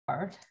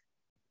start.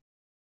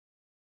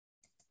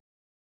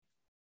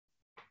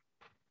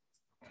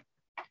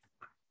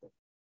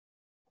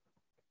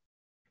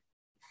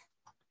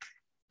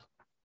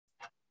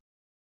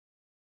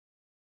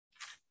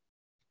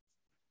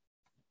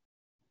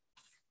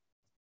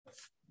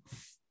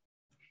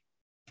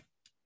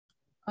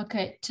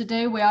 Okay,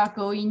 today we are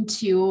going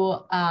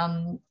to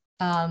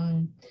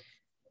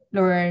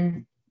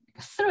learn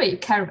 3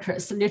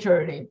 characters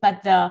literally,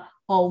 but the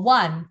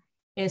one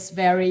is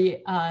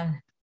very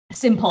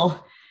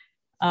simple.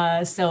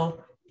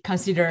 So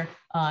consider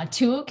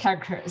 2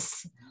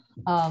 characters.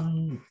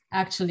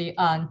 Actually,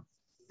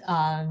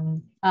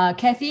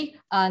 Kathy,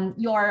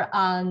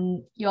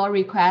 your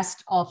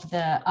request of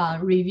the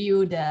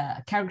review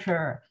the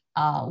character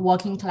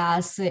working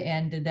class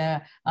and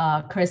the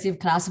cursive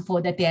class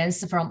for the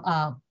dance from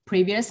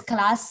previous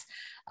class.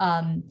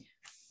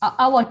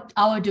 I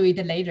will do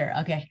it later.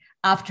 Okay,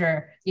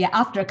 after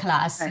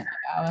class.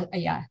 Okay.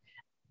 Yeah.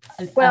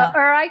 Well,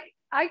 or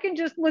I can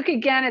just look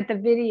again at the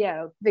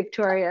video,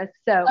 Victoria.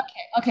 So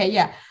okay,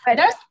 yeah. But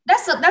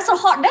that's a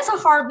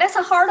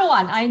hard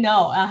one. I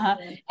know.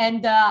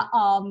 And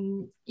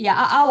yeah,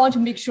 I want to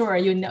make sure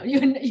you know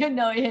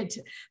it.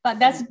 But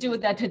let's do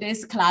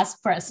today's class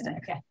first.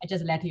 Okay, I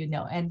just let you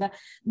know. And the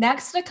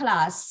next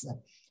class,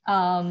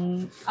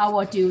 I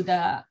will do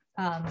the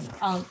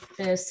on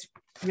this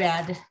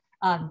red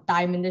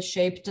diamond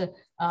shaped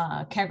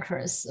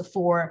characters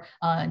for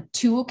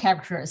 2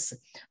 characters.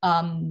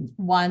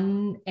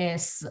 One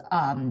is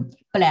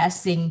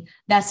blessing.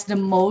 That's the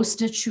most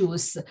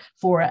choose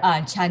for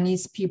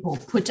Chinese people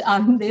put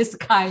on this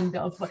kind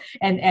of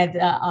and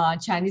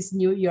at Chinese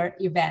New Year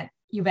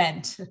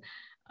event.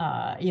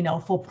 You know,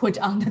 for put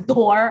on the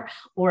door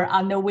or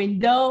on the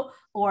window,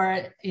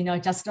 or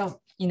just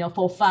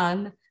for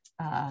fun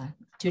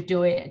to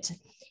do it.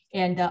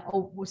 And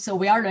so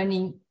we are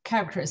learning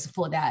characters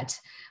for that.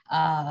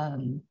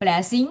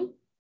 Blessing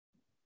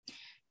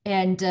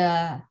and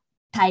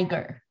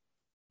tiger.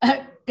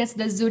 That's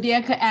the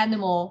zodiac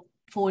animal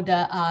for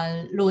the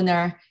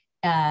lunar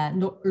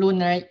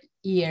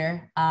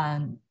year.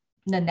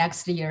 The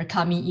next year,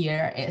 coming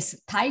year,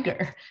 is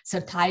tiger.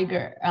 So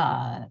tiger.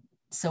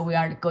 So we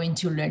are going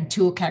to learn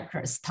 2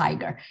 characters,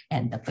 tiger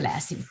and the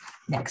blessing.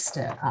 Next,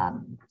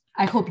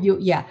 I hope you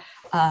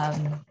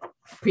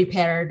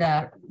prepare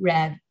the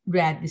red.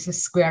 This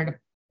is squared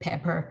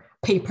paper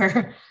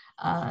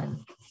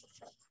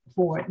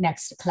for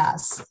next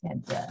class,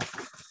 and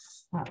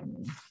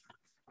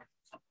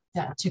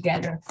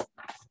together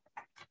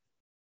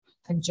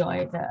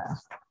enjoy the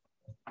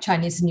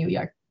Chinese New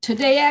Year.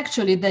 Today,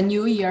 actually, the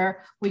New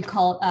Year we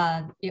call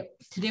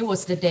today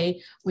was the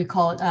day we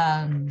called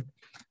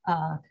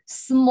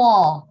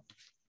small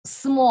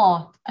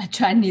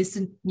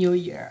Chinese New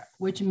Year,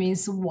 which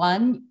means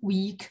 1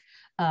 week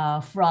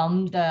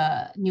from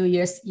the New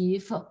Year's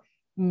Eve,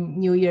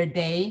 New Year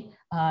Day.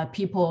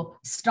 People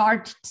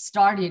starting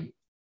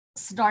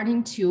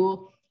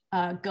to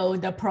go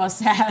the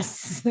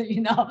process,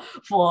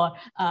 for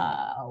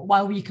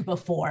 1 week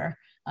before.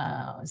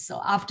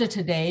 So after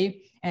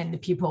today,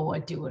 and people will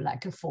do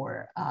like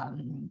for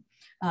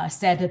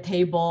set a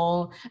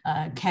table,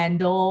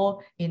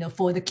 candle,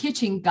 for the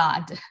kitchen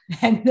god,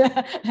 and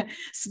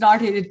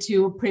started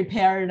to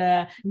prepare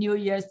the New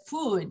Year's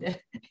food,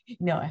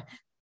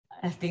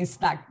 things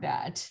like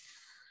that.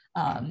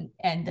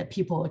 And the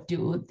people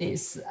do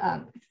this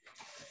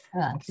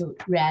do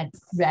red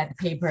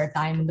paper,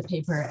 diamond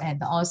paper,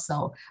 and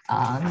also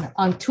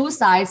on 2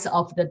 sides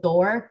of the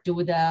door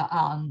do the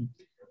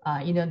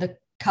the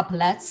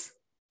couplets,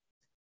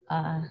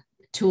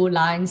 2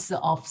 lines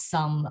of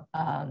some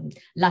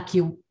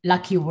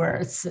lucky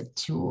words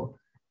to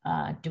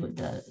do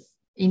the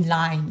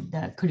inline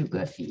the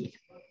calligraphy.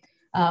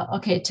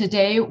 Okay,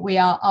 today we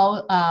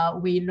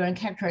learn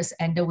characters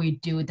and we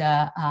do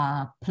the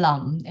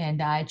plum,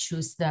 and I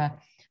choose the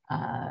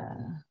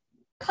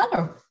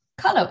color.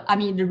 I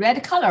mean the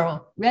red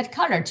color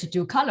to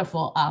do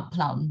colorful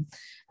plum.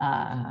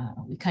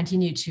 We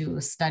continue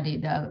to study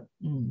the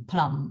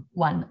plum,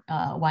 one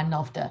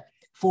of the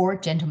 4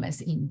 gentlemen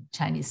in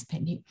Chinese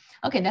painting.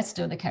 Okay, let's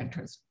do the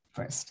characters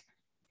first.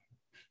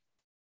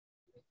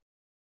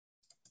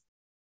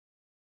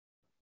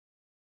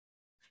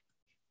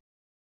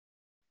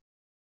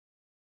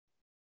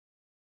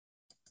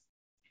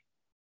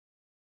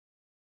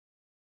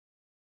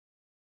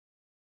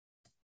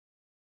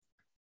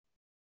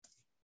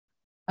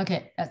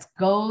 Okay, let's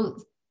go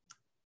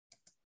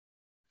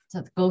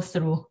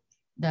through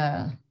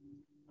the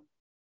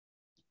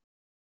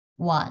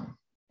 1.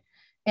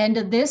 And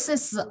this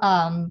is,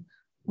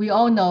 we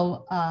all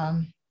know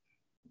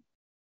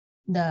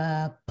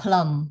the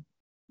plum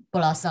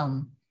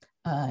blossom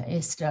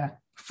is the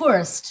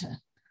first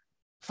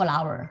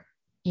flower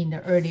in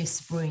the early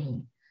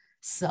spring.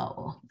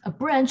 So a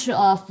branch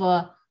of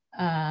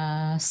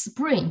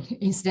spring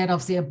instead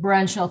of a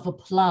branch of a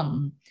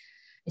plum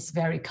is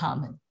very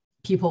common.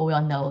 People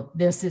will know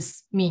this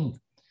is mean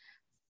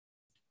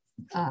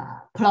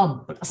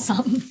plum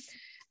blossom.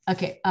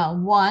 Okay,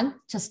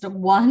 just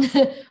one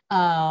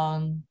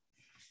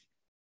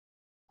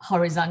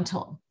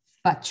horizontal,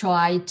 but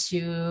try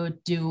to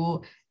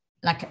do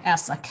like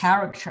as a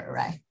character,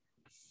 right?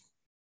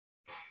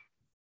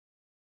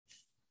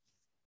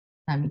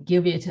 And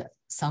give it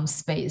some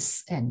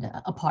space and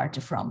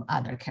apart from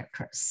other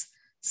characters.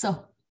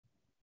 So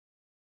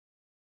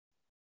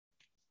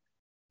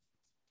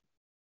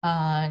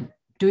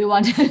do you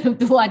want to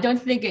do? I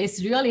don't think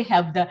it's really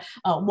have the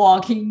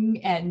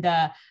walking and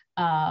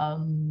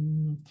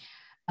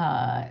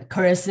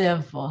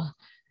cursive or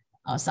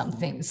some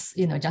things,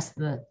 you know, just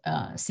the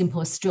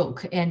simple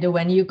stroke. And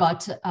when you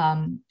got,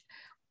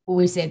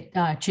 we said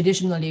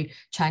traditionally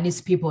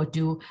Chinese people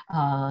do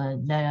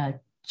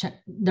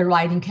the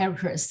writing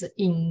characters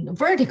in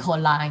vertical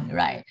line,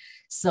 right?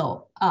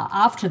 So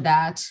after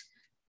that,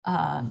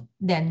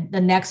 then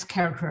the next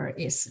character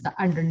is the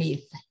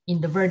underneath in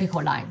the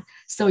vertical line.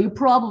 So you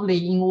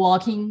probably in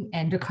walking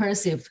and the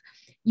cursive,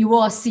 you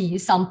will see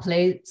some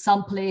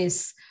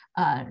place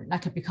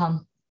like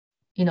become,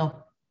 you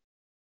know,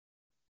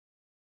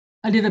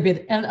 a little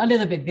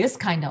bit this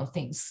kind of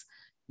things.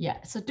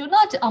 Yeah. So do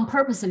not on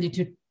purposely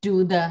to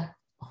do the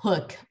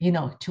hook, you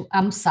know, to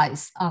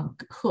emphasize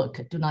hook.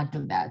 Do not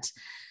do that.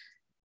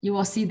 You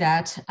will see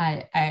that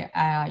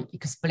I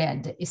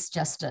explained. It's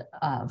just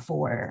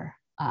for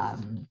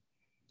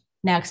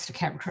next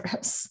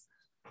characters.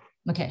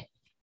 Okay,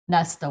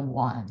 that's the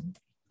one.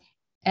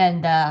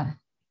 And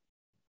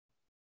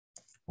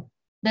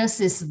this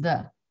is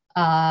the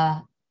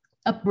a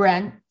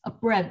brand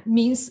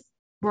means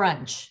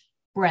branch,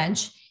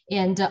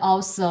 and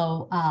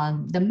also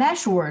the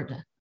mesh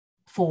word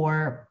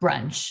for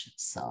branch.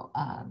 So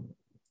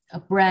a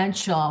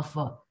branch of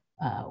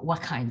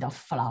what kind of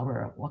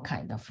flower,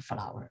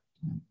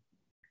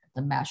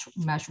 the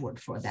mesh word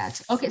for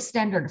that. Okay,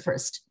 standard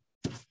first.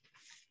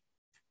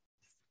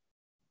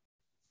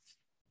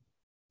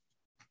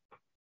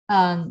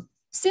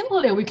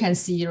 Simply we can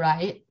see,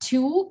 right,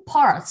 two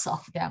parts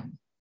of them,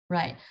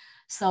 right?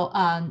 So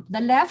the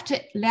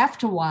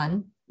left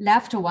one,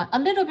 a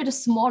little bit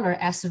smaller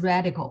as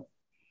radical.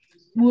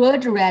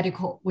 Word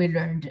radical we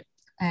learned,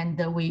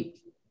 and we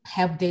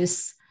have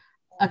this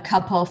a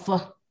couple of,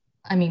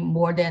 I mean,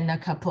 more than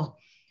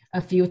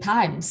a few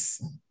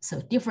times.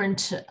 So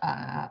different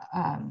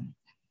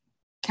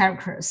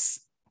characters,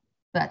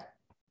 but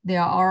they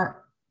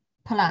are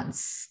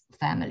plants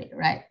family,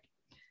 right?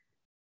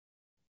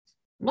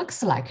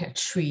 Looks like a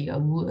tree, a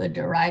wood,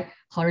 right?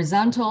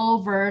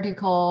 Horizontal,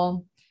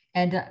 vertical,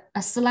 and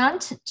a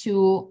slant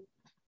to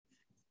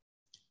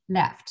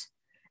left,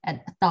 and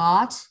a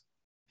dot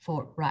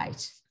for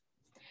right.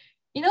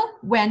 You know,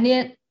 when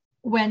the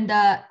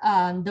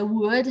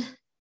wood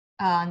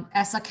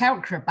as a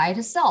character by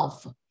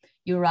itself,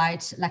 you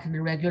write like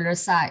the regular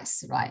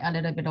size, right? A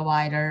little bit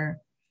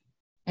wider,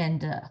 and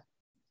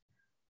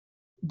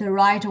the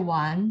right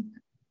one,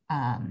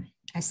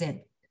 I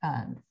said.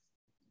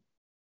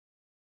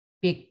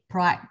 Big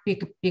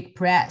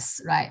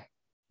press, right?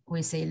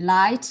 We say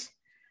light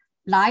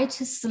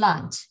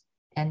slant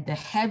and the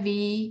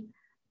heavy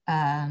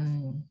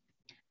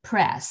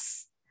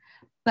press.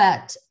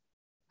 But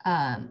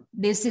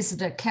this is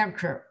the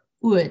character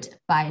wood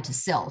by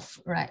itself,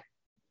 right?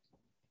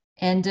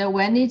 And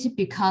when it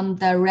becomes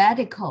the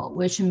radical,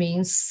 which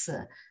means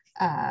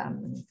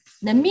the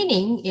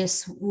meaning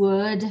is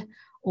wood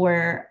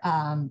or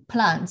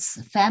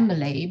plants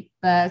family,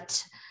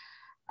 but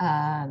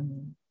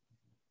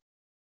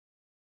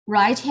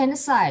right-hand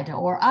side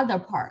or other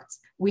parts,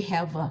 we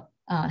have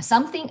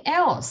something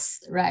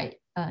else, right?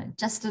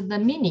 Just the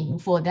meaning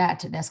for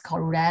that's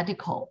called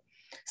radical.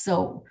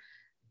 So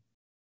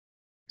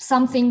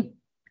something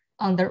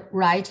on the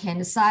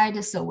right-hand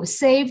side, so we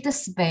save the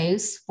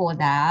space for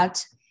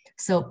that.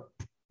 So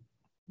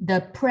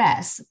the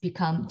press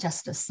become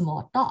just a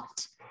small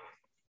dot.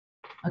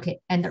 Okay,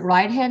 and the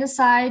right-hand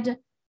side,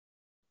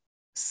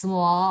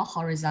 small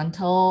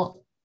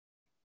horizontal,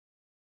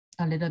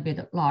 a little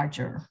bit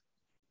larger.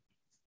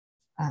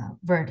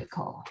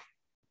 Vertical,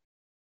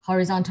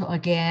 horizontal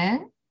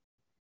again,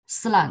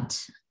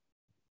 slant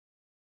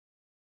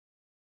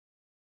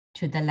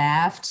to the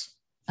left,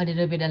 a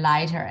little bit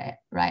lighter,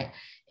 right?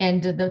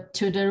 And to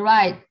the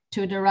right,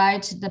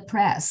 the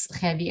press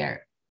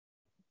heavier,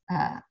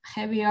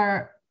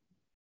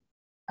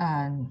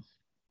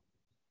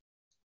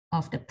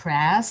 of the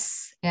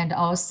press, and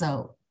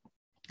also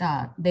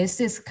this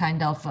is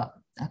kind of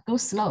go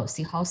slow.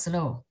 See how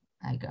slow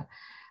I go.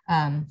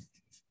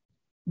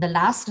 The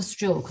last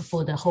stroke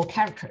for the whole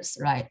characters,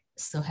 right?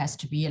 So has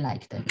to be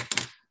like the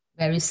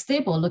very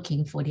stable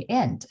looking for the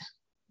end.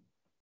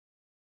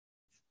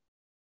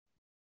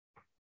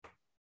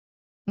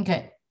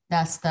 Okay,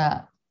 that's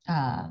the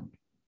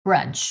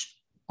branch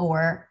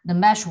or the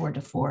mesh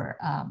word for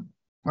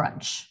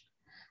branch.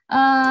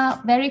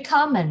 Very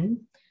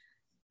common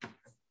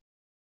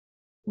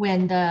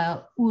when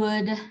the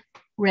wood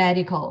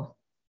radical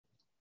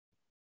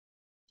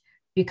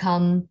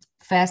become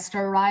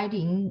faster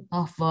writing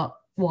of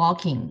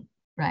walking,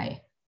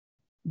 right?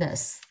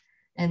 This,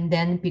 and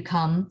then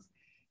become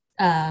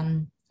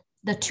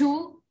the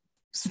two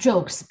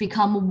strokes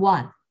become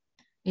one,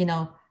 you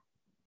know,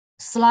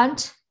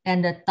 slant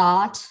and the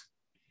dot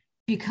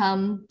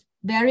become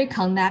very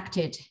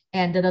connected,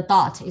 and the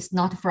dot is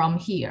not from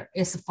here,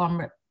 it's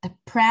from the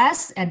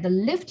press and the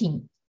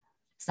lifting,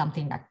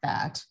 something like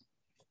that.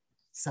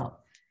 So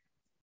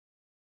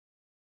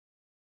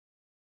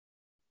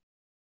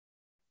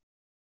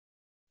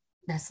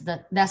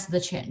that's the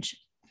change.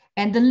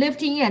 And the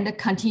lifting and the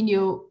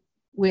continue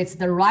with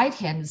the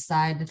right-hand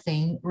side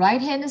thing.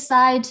 Right-hand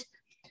side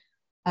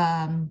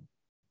from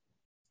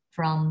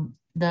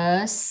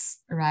this,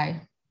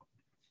 right?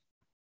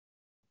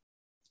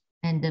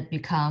 And it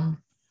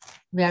become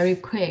very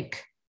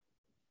quick,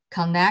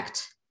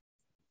 connect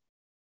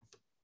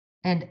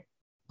and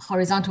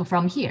horizontal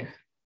from here.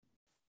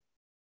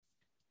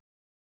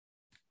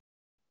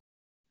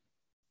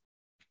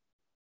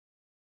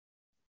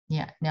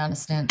 Yeah, you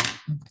understand?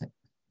 Okay.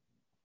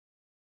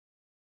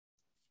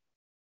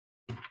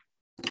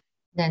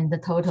 Then the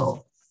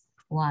total,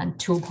 1,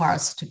 2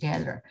 parts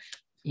together.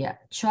 Yeah,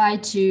 try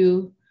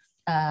to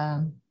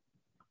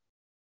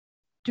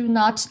do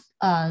not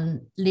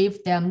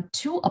leave them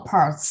too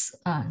apart.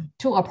 I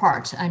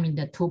mean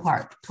the two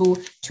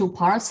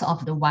parts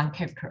of the one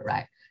character,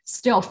 right?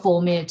 Still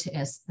form it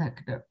as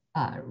like the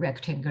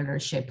rectangular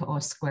shape or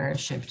square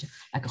shaped,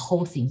 like a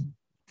whole thing.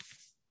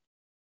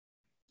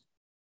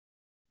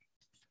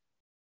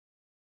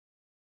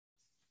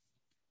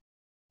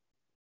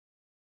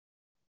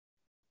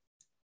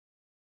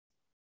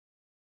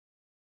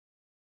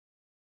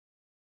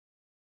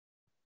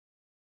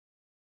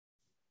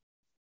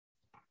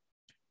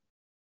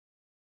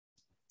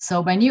 So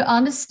when you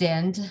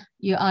understand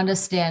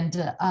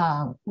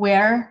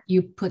where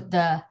you put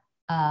the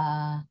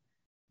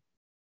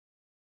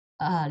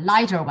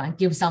lighter one,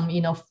 give some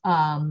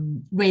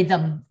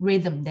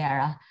rhythm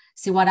there.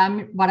 See what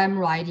I'm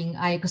writing.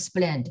 I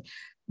explained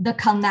the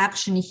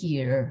connection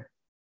here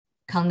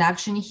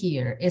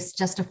is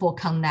just for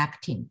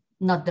connecting,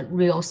 not the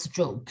real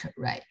stroke,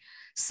 right?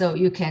 So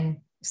you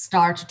can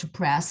start to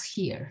press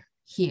here,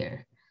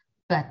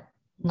 but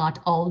not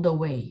all the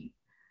way.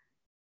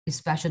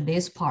 Especially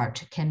this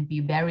part can be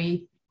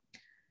very,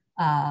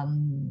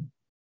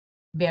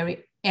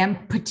 very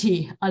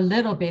empty. A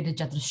little bit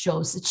just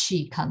shows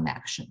chi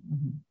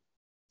connection.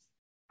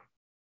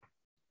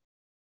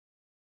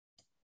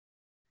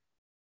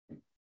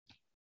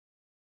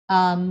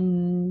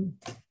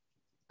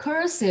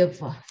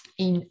 Cursive,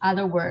 in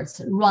other words,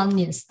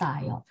 running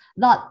style,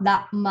 not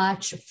that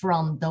much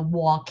from the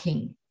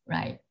walking,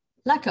 right?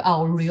 Like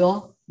our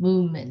real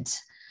movement,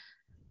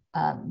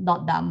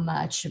 not that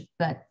much,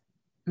 but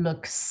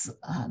looks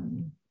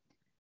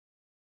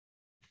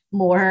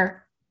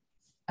more,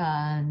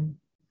 I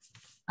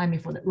mean,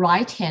 for the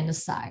right-hand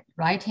side,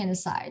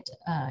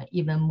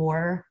 even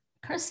more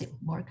cursive.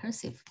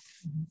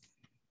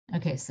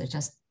 Okay, so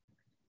just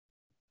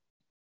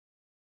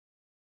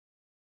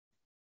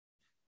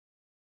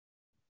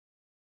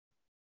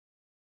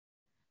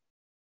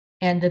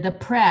and the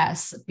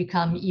press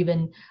become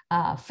even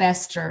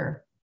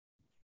faster,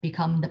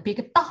 become the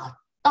big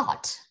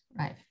dot,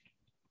 right?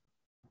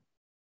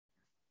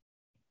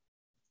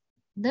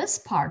 This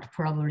part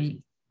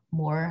probably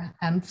more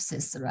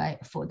emphasis, right,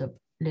 for the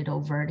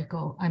little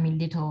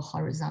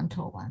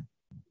horizontal one.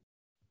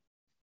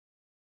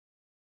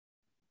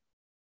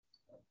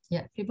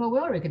 Yeah, people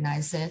will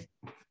recognize it.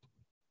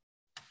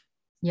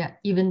 Yeah,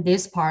 even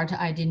this part,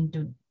 I didn't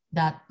do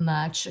that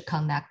much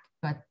connect,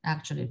 but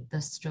actually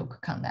the stroke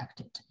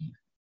connected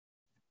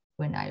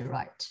when I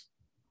write.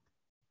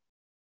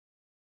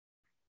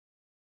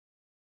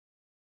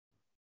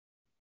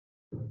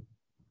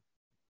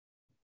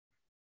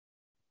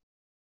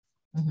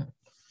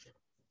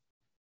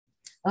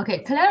 Okay,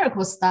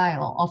 clerical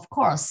style, of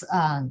course,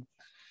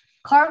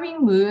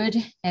 carving wood,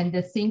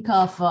 and think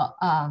of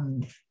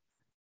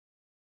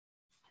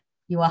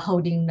you are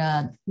holding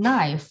the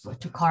knife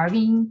to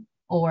carving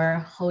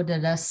or hold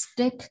the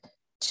stick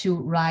to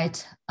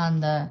write on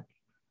the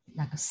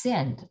like a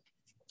sand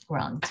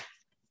ground.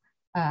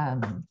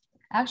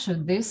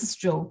 Actually, this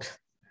stroke,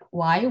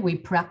 why we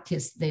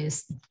practice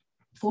this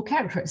for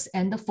characters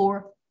and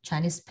for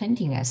Chinese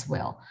painting as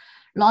well.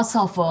 Lots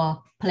of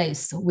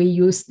place we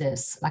use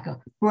this like a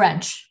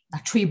branch, a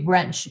tree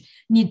branch,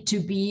 need to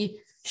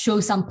be show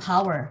some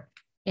power,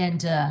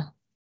 and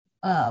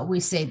we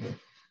say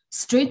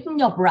straighten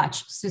your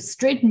brush,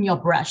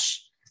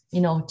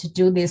 to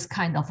do this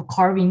kind of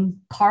carving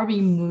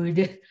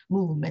mood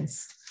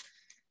movements.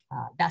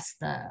 That's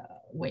the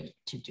way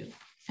to do.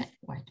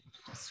 Why don't you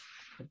just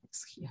put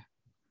this here?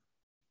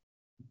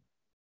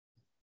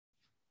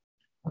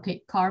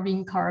 Okay,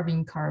 carving.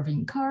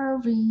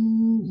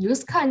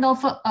 Use kind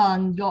of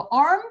your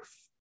arm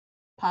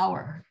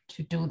power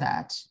to do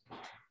that.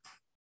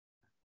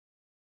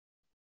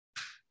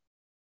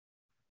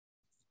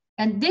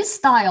 And this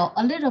style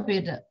a little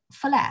bit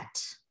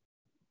flat.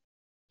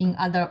 In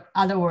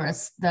other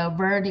words, the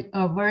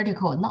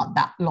vertical not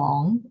that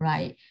long,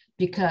 right?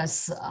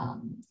 Because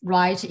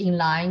right in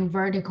line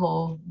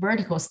vertical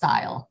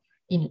style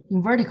in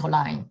vertical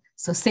line.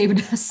 So save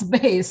the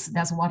space.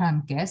 That's what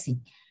I'm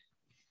guessing.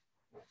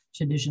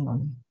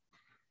 Traditionally.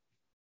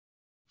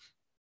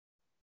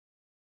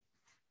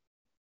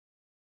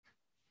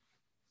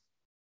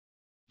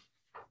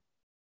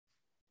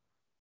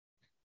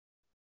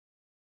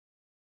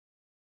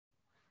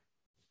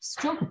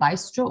 stroke by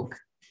stroke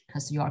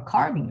because you are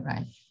carving,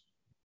 right?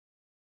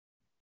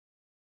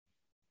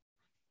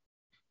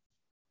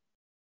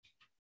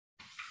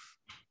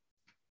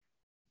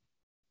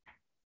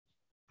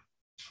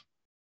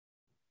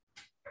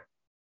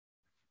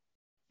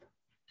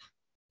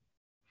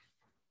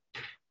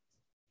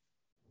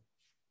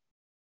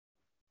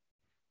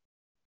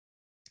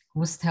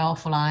 Tail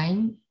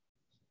flying,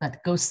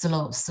 but go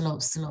slow, slow,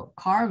 slow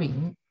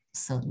carving.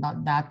 So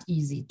not that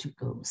easy to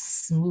go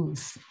smooth,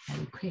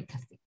 very quick, I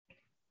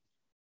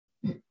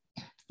think.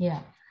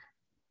 Yeah.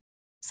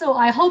 So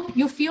I hope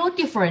you feel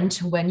different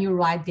when you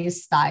write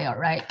this style,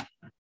 right?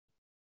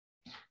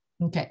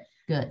 Okay,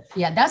 good.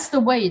 Yeah, that's the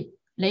way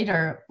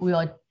later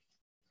we'll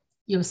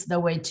use the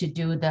way to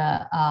do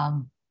the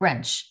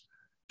branch,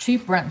 tree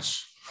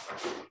branch.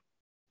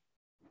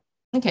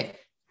 Okay,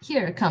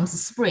 here comes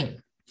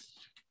spring.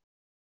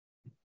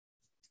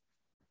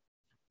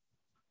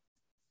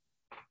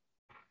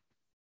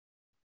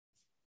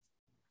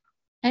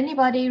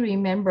 Anybody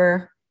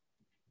remember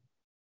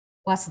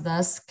what's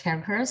those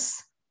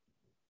characters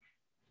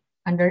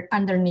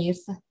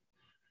underneath?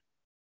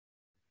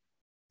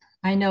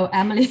 I know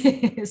Emily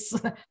is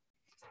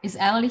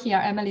Emily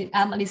here?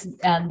 Emily's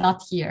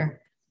not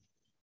here.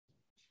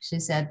 She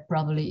said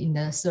probably in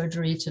the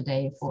surgery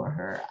today for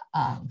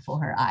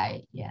her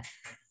eye. Yeah.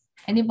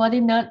 Anybody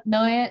know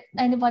it?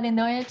 Anybody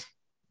know it?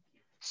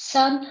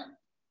 Sun.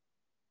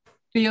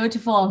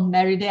 Beautiful,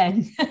 Mary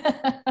Dan.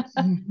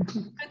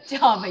 Good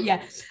job.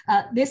 Yeah,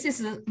 this is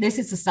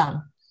the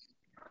sun.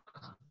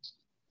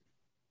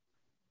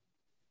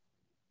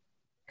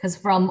 Because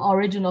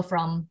original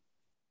from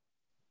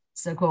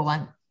circle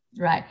one,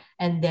 right?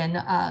 And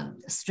then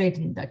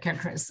straighten the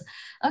characters.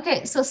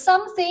 Okay, so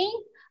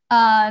something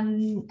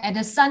at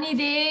a sunny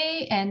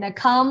day and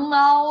come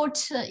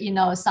out, you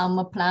know,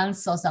 some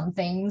plants or some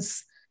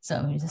things.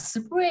 So it's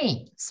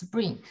spring.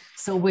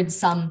 So with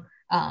some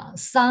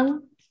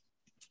sun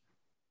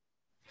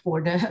for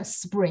the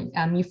spring,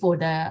 I mean for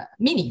the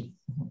meaning.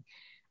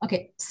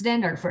 Okay,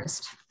 standard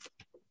first.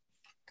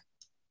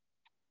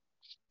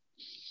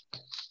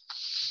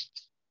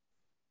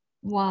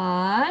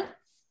 One,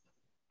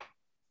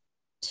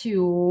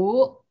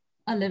 two,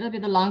 a little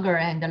bit longer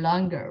and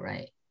longer,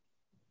 right?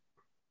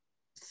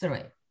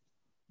 Three.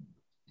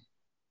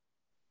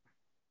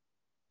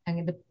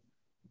 And the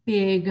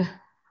big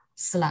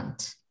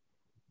slant.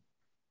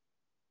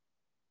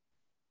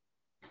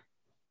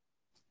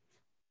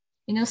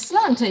 You know,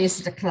 slant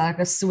is like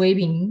a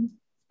sweeping,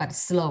 but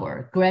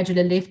slower,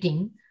 gradually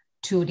lifting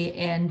to the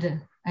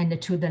end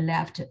and to the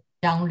left,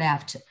 down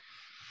left.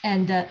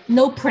 And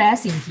no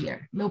pressing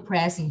here,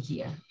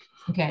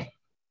 okay?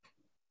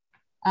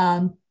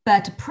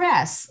 But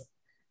press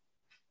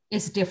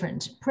is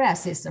different.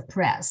 Press is a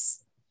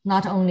press,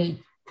 not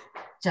only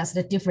just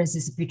the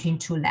differences between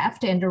to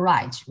left and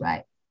right,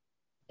 right?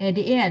 At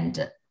the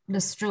end, the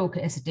stroke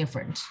is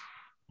different.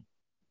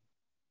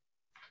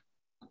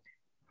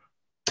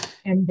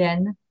 And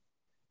then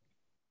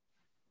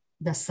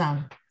the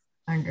sun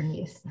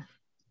underneath.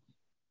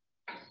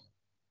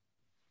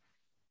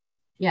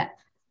 Yeah,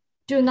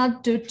 do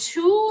not do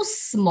too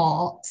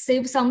small,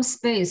 save some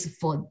space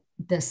for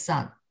the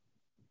sun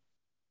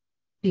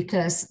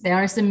because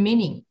there is a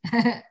meaning.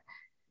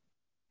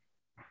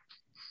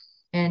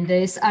 And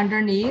it's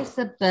underneath,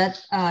 but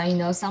you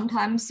know,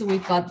 sometimes we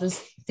got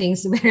this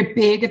things very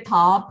big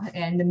top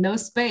and no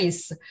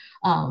space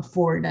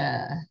for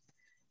the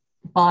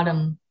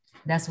bottom.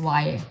 That's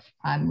why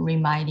I'm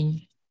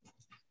reminding.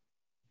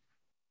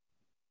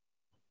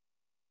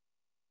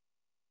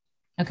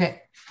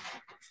 Okay.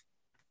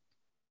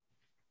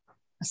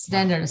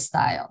 Standard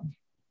style.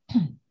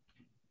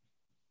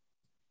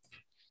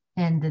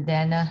 And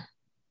then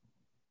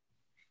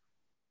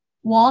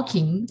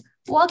walking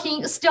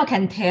still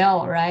can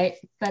tell, right?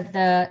 But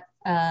the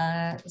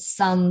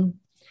some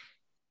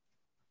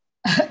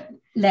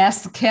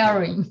less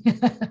caring.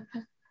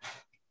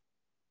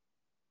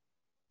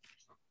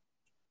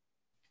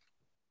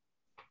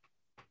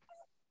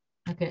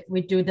 Okay,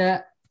 we do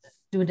the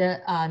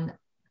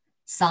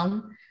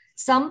some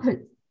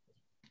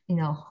you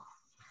know,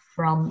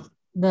 from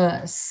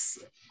the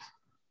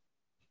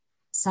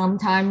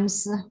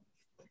sometimes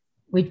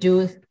we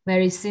do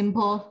very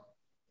simple,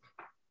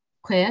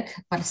 quick,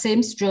 but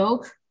same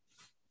stroke.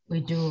 We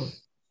do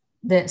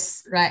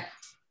this, right?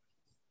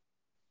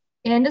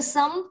 And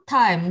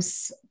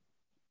sometimes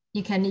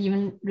you can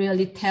even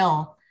really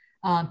tell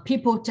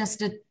people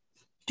just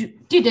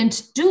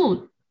didn't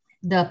do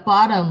the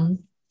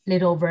bottom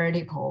little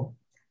vertical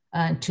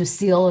to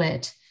seal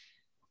it.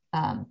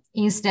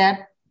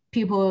 Instead,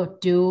 people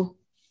do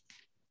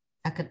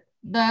like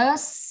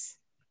this,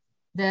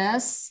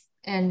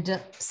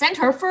 and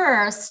center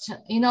first,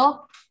 you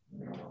know,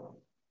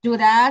 do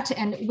that.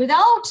 And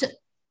without,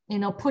 you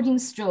know, putting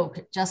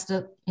stroke, just,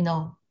 you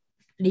know,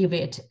 leave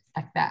it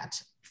like that.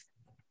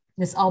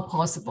 It's all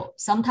possible.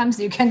 Sometimes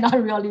you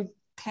cannot really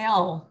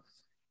tell,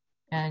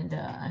 and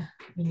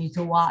you need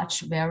to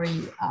watch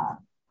very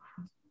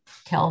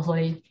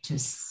carefully to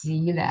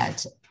see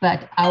that.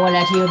 But I will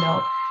let you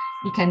know.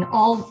 You can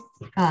all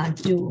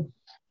do.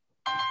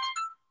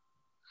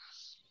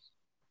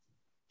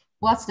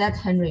 What's that,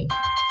 Henry?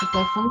 It's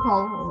a phone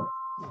call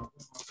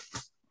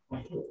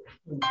or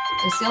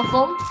a cell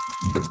phone?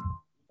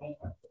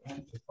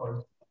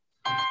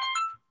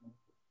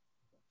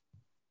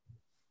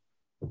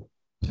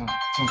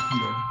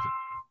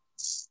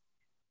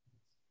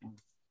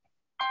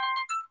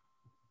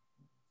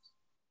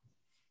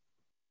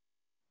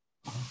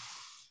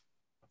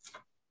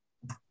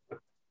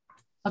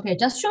 Okay,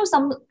 just show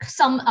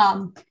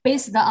some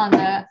based on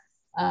the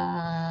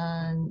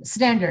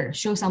standard,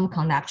 show some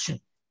connection.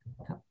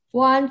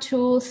 1,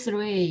 2,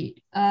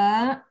 3,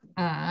 and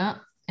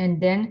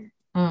then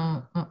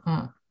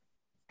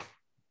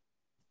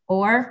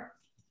or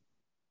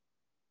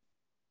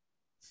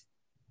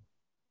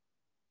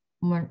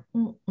you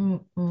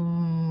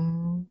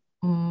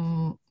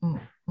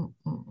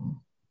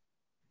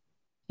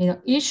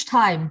know, each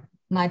time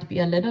might be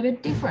a little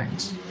bit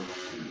different.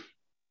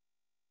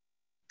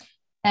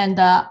 And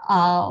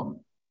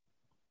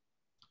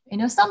you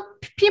know, some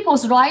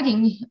people's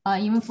writing,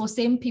 even for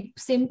same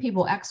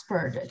people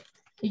expert,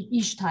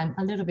 each time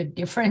a little bit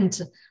different.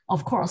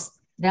 Of course,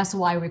 that's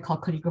why we call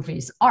calligraphy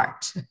is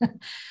art.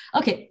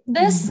 Okay,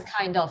 this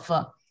kind of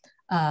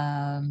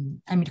I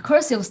mean,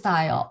 cursive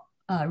style,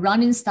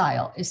 running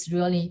style is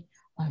really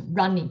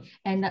running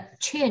and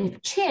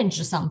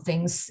change some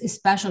things,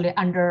 especially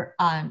under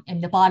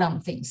and the bottom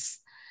things.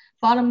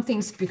 Bottom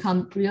things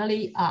become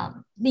really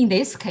in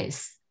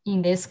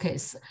this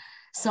case.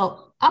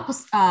 So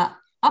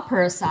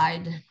upper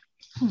side.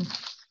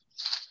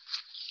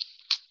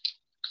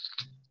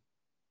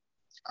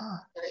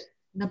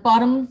 The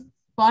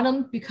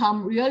bottom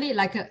become really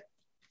like a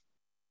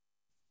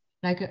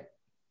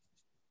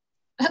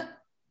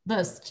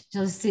this,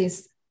 just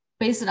this,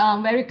 based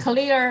on very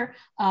clear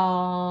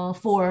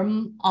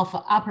form of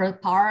upper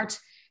part,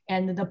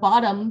 and the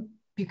bottom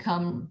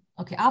become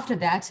okay. After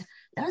that,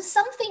 there's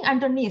something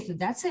underneath.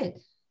 That's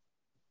it.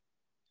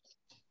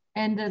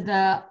 And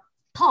the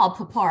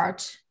top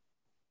part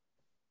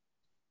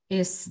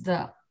is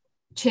the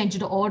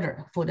changed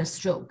order for the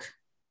stroke,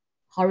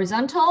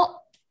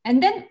 horizontal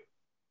and then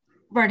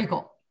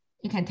vertical.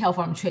 You can tell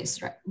from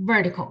trace, right?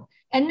 Vertical.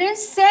 And then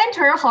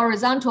center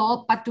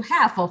horizontal, but to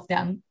half of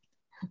them.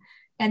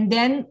 And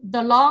then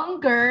the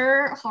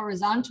longer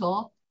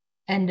horizontal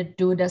and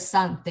do the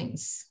sun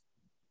things.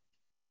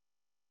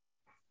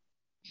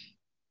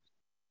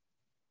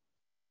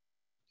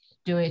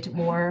 Do it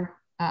more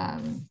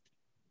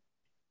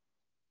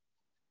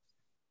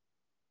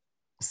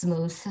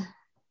smooth.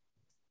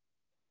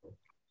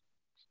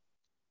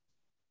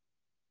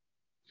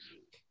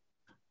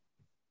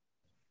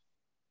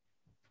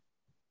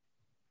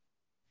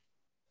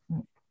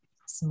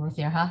 Smooth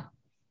here, huh?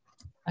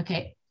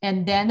 Okay,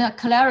 and then a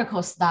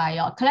clerical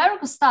style.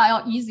 Clerical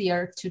style,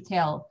 easier to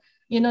tell.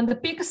 You know, the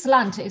big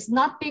slant is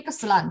not big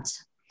slant.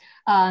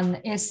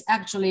 It's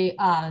actually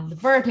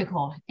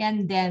vertical,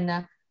 and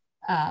then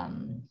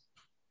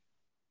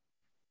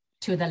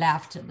to the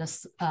left,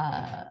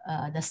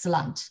 the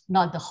slant,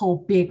 not the whole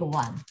big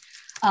one.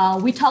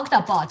 We talked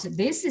about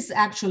this is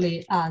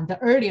actually the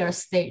earlier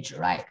stage,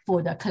 right,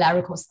 for the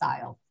clerical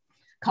style,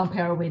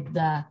 compared with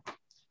the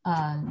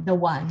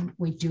one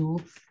we do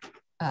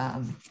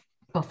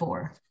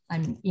before.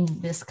 I'm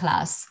in this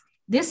class.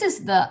 This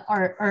is the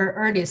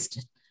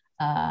earliest,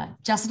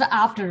 just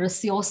after the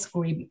seal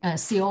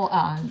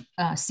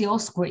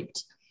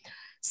script.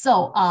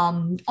 So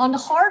on the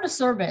hard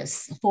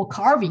surface for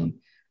carving,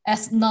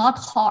 it's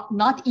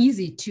not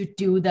easy to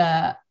do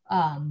the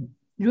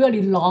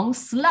really long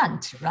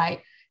slant,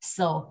 right?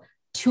 So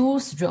two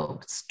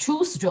strokes,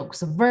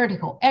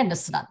 vertical and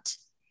slant.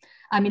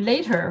 I mean,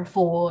 later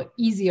for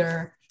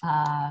easier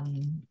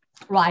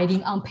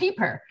writing on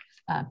paper,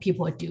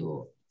 people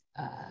do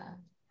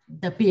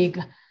the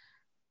big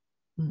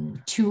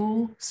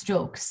two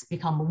strokes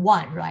become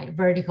one, right?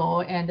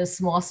 Vertical, and the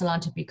small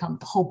slant become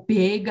the whole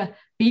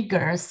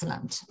bigger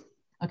slant.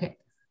 Okay,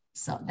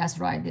 so that's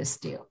right, this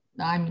still.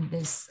 I mean,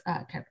 these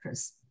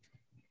characters.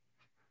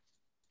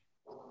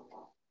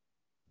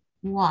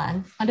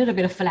 One, a little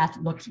bit flat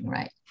looking,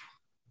 right?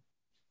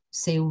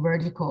 Say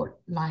vertical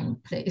line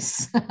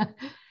place.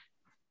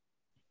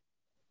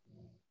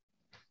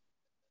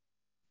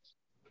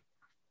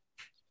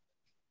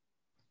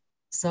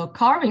 So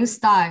carving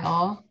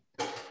style,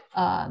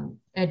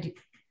 at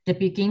the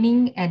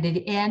beginning and at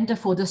the end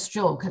for the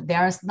stroke,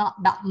 there's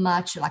not that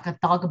much like a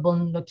dog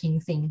bone looking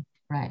thing,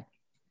 right?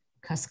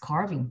 Because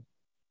carving,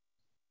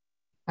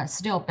 but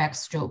still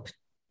backstroke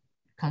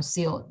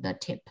conceal the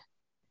tip.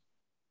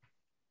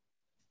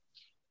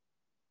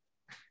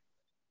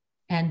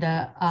 And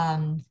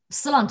the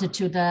slant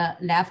to the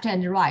left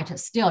and right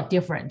still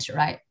different,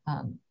 right?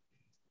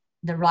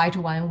 The right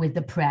one with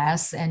the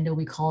press, and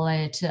we call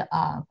it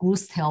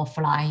goose tail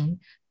flying,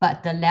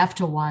 but the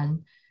left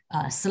one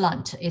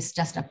slant is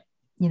just a,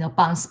 you know,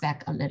 bounce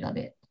back a little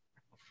bit.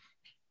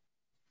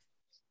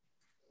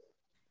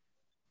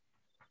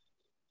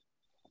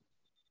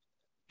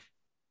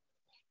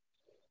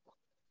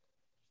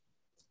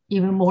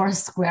 even more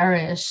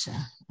squarish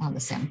on the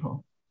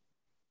sample.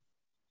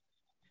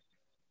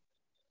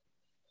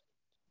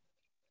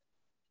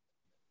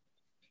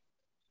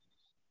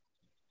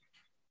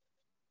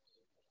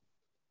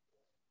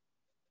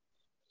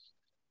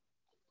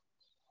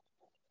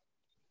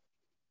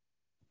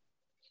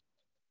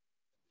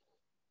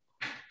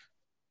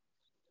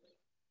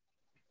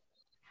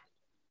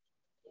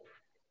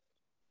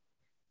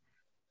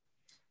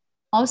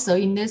 Also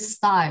in this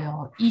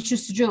style, each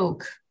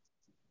stroke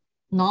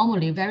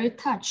normally very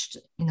touched,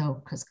 you know,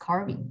 because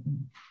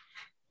carving.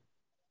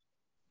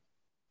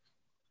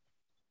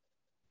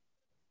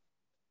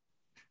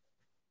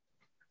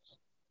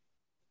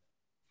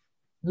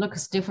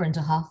 Looks different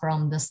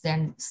from the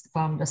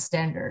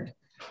standard,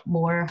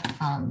 more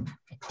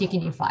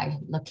dignified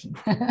looking,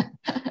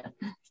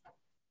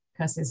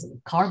 because it's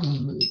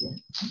carving mood.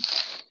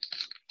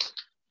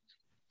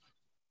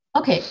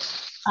 Okay,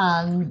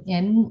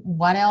 and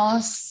what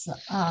else?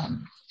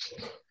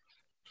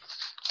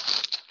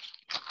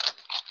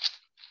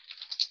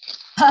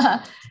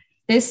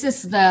 This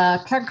is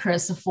the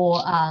characters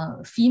for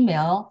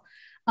female.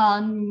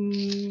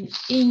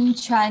 In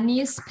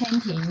Chinese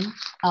painting,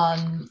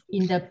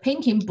 in the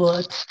painting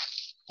book,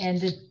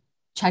 and the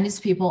Chinese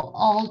people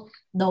all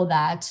know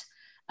that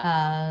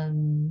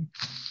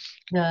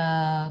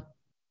the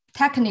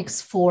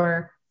techniques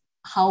for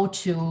how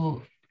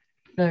to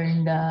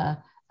learn the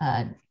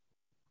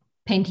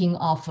painting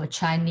of a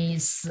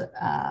Chinese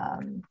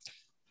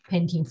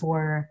painting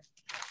for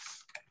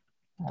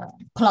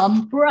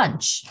plum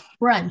branch,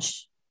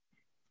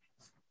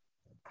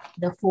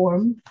 the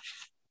form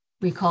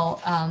we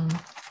call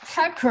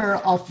character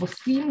of a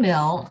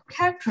female.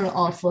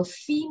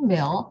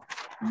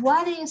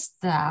 What is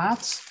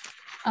that?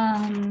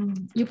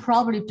 You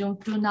probably do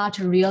not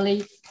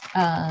really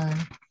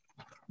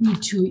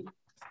need to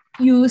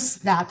use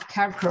that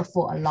character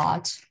for a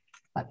lot,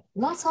 but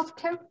lots of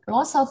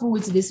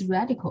with these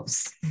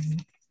radicals,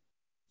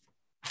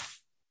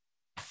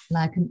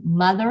 like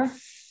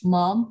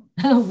mom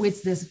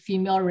with this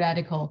female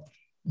radical.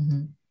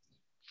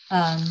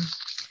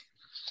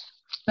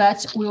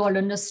 But we will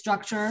learn the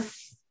structure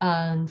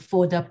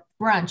for the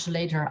branch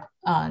later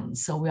on.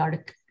 So we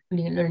are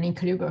learning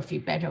calligraphy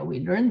better. We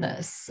learn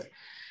this.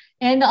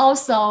 And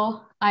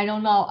also, I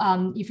don't know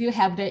if you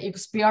have the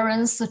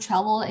experience to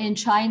travel in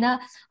China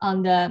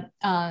on the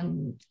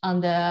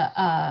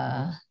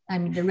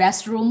the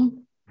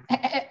restroom.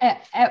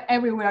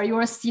 Everywhere you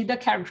will see the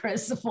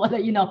characters for the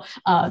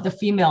the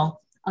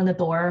female on the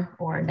door,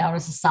 or there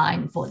was a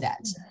sign for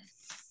that.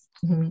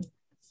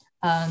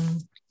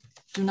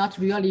 Do not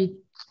really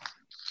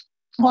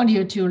want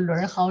you to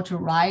learn how to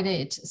write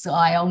it, so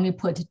I only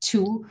put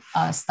two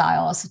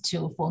styles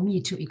for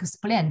me to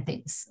explain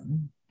things.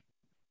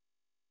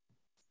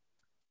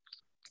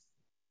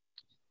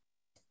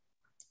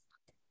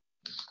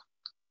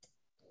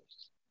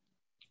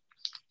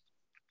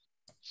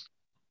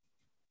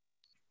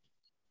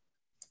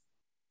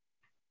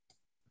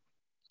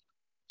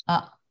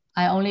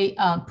 I only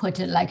put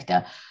it like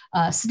the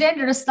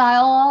standard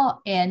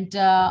style, and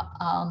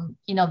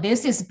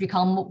this is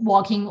become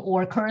walking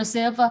or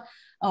cursive,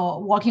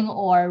 walking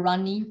or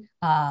running,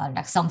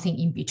 like something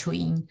in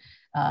between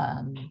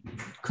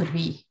could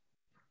be.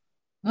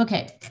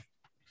 Okay.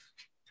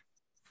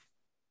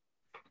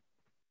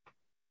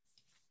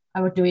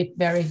 I will do it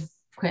very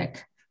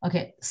quick.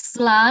 Okay,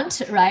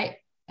 slant, right?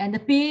 And the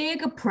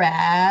big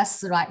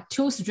press, right?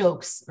 2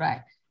 strokes,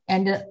 right?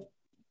 And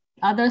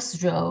other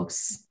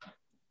strokes,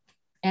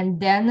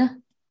 and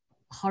then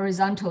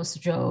horizontal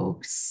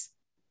strokes.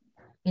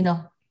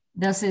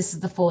 This is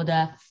for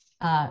the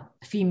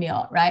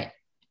female, right?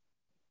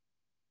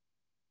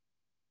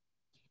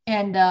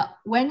 And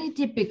when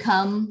it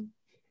become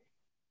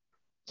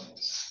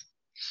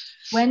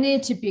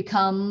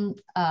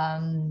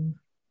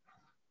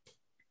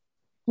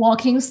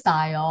walking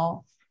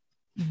style,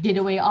 did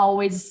we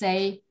always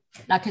say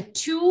like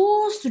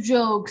 2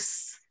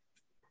 strokes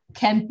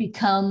can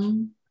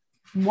become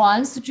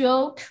 1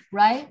 stroke,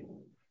 right?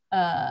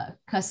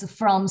 Because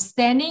from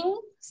standing,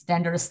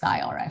 standard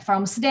style, right?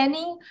 From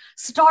standing,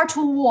 start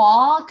to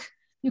walk,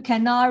 you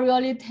cannot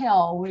really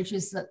tell which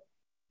is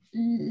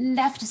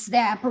left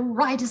step,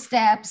 right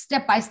step,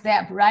 step by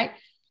step, right?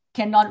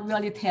 Cannot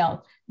really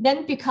tell.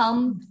 Then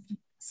become,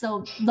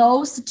 so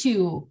those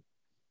two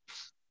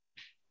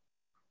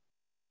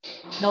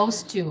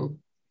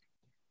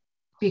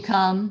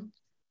become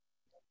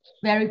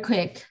very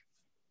quick.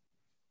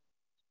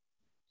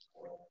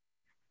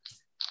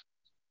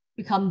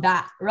 Become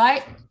that,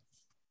 right?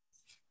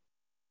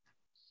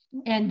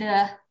 And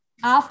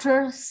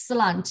after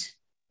slant,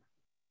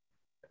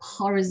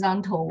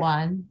 horizontal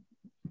one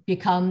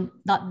become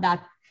not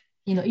that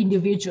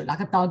individual, like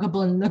a dog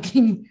bone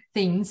looking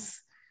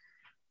things.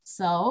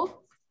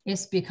 So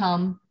it's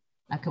become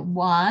like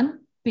one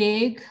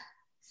big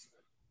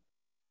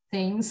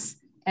things,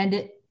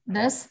 and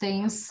this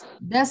things,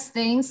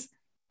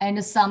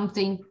 and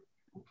something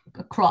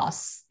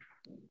across,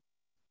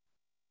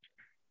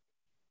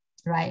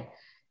 right?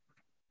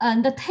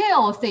 And the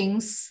tail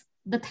things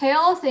the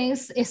tail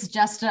things is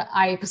just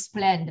I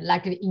explained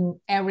like in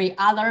every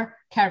other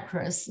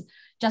characters,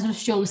 just to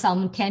show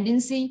some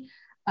tendency.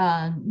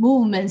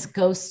 Movements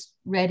goes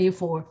ready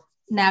for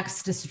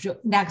next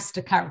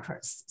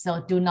characters.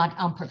 So do not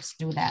on purpose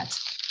do that.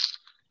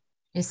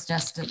 It's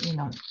just, you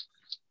know,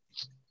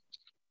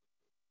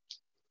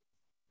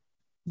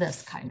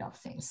 this kind of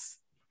things.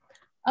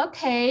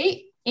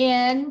 Okay,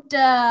 and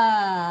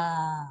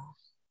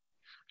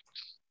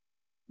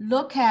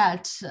look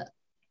at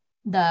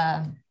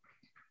the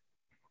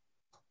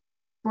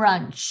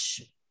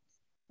branch.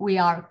 We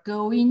are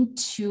going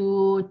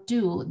to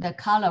do the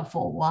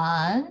colorful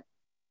one.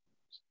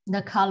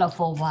 The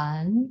colorful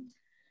one.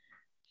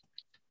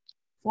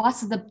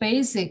 What's the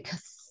basic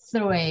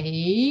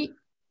 3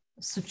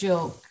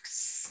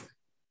 strokes?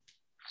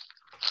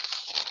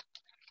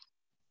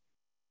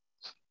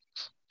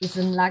 It's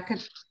like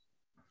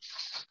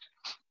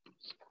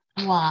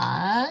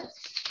 1,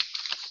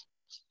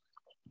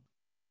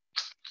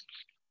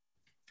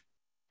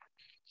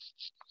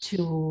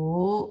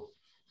 2,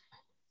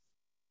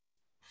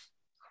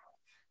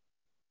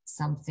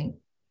 something,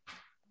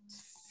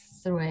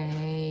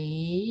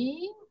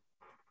 3.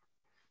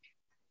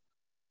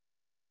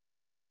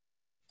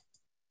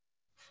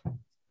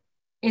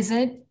 Is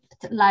it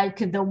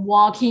like the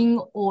walking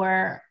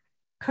or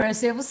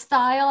cursive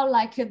style,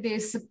 like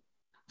this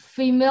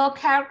female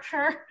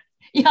character?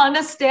 You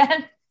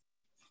understand?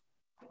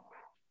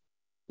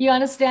 You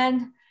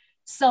understand?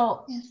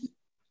 So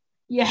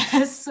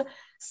yes.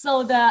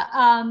 So the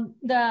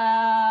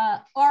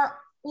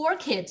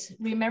orchid,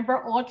 remember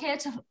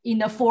orchid in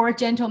the 4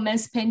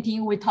 Gentlemen's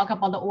painting, we talk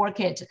about the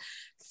orchid,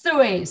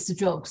 3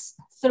 strokes,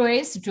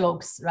 3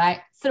 strokes,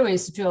 right? 3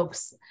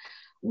 strokes.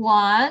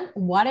 1,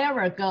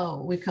 whatever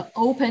go, we could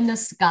open the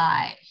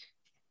sky.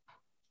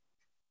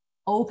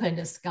 Open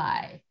the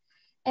sky.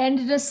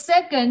 And the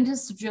second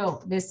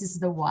stroke, this is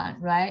the one,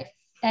 right?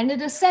 And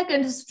the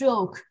second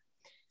stroke,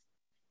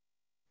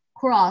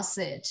 cross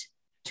it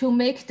to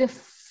make the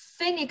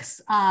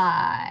phoenix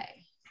eye.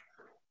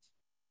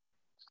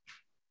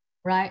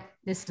 Right?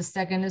 This is the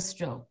second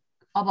stroke.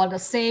 About the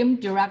same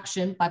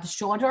direction, but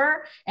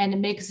shorter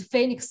and makes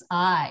phoenix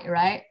eye,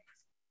 right?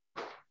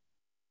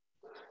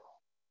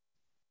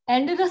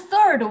 And the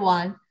third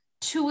one,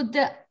 to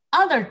the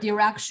other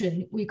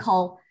direction, we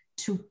call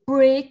to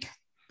break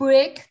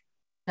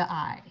the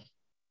eye.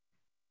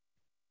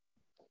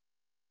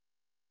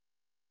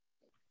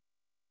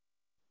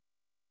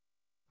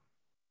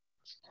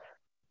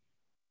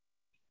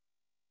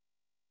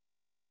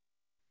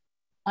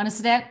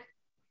 Understand?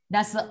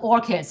 That's the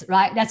orchid,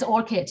 right? That's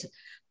orchid.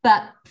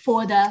 But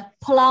for the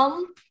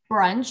plum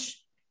branch,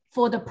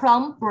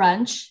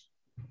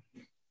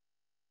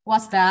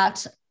 what's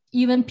that?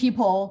 Even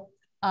people,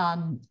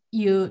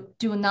 you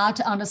do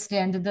not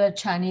understand the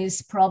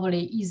Chinese,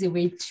 probably easy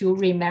way to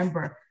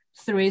remember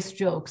 3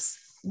 strokes.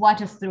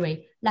 What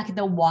 3? Like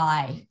the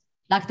Y,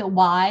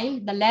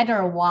 the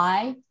letter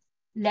Y,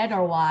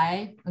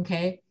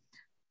 okay?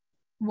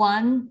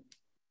 One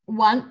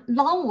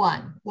long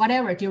one,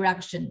 whatever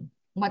direction,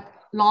 what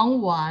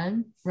long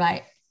one,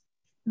 right?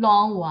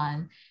 Long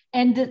one.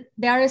 And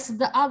there is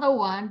the other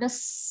one,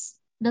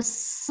 the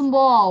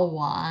small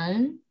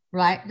one,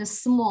 right? The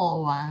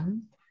small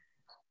one.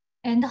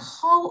 And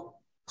how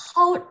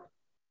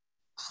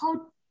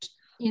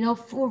you know,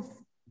 for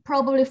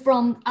probably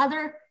from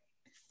other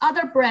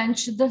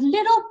branch, the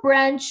little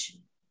branch,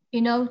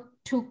 you know,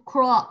 to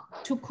cross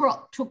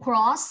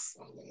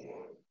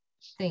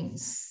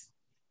things.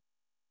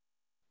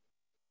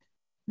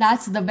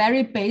 That's the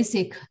very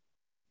basic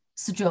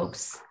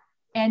strokes.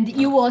 And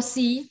you will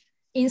see,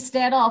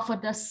 instead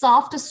of the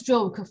soft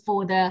stroke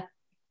for the,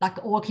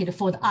 like orchid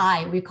for the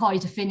eye, we call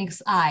it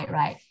phoenix eye,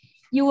 right?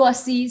 You will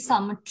see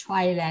some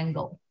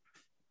triangle,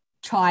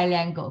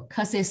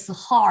 because it's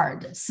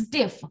hard,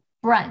 stiff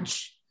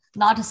branch,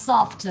 not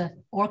soft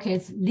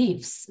orchid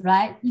leaves,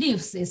 right?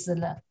 Leaves is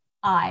the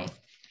eye.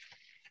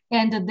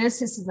 And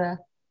this is the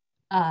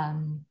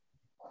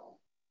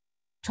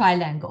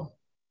triangle,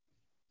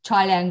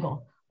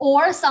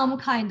 or some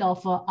kind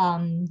of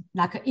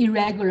like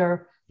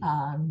irregular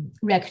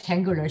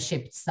rectangular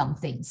shaped some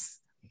things.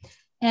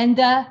 And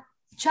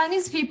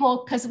Chinese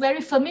people, because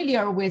very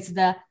familiar with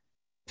the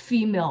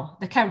female,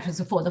 the characters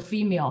for the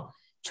female,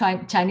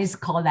 Chinese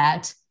call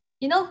that,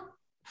 you know,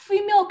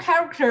 female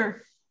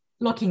character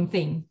looking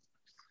thing.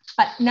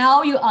 But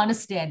now you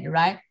understand,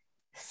 right?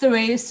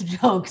 3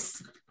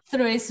 strokes,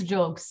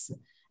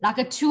 like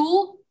a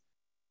two,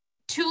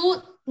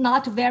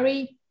 not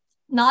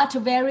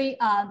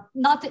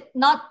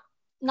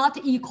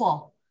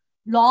equal,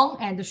 long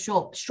and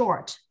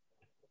short.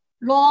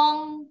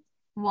 Long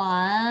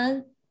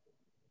one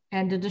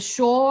and the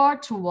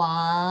short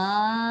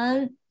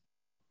one,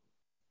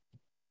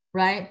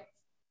 right?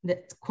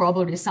 That's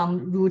probably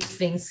some root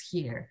things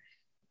here.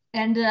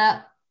 And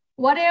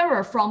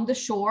whatever from the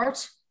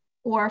short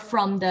or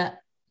from the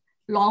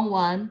long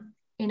one,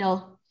 you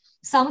know,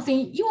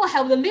 something, you will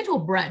have the little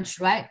branch,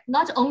 right?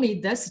 Not only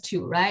this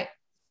two, right?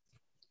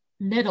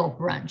 Little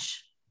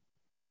branch,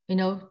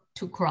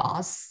 to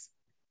cross.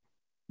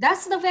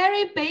 That's the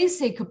very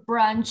basic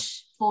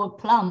branch for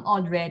plum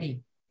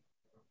already.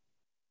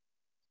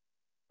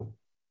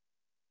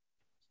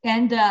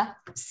 And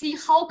see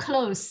how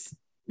close,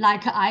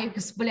 like I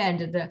explained,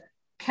 the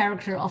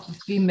character of the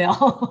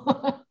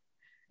female.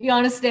 You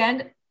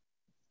understand?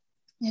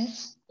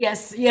 Yes.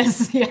 Yes,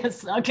 yes,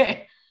 yes.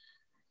 Okay.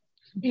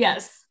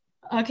 Yes.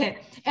 Okay.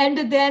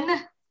 And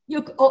then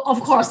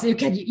of course,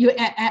 you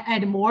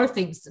add more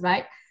things,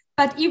 right?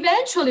 But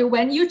eventually,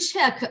 when you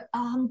check,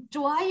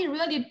 do I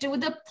really do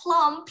the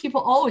plum? People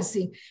always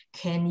think,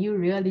 can you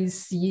really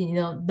see,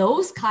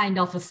 those kind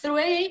of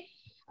three?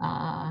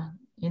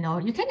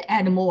 You can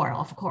add more,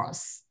 of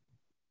course.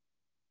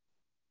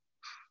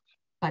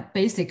 But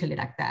basically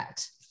like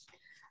that.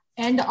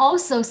 And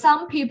also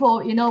some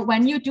people,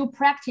 when you do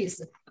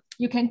practice,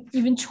 you can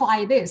even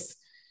try this.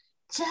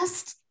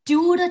 Just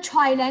do the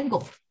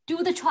triangle.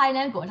 Do the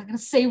triangle, like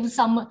save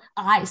some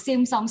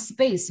save some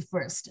space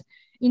first.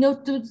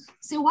 To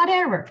see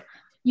whatever.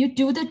 You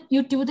do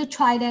the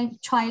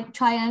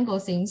triangle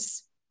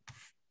things.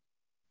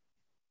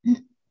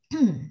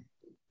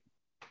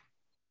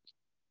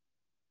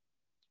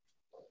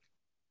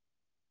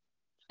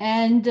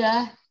 And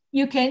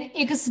you can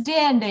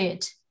extend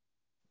it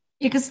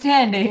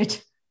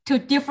to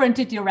different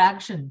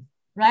direction,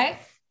 right?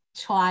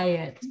 Try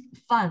it.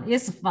 Fun.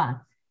 It's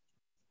fun.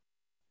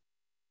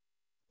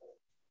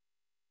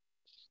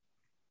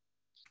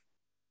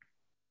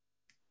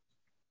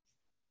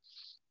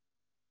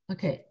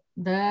 Okay,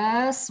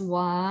 this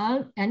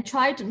one, and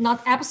try to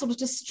not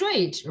absolutely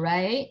straight,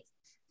 right?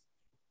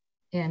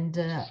 And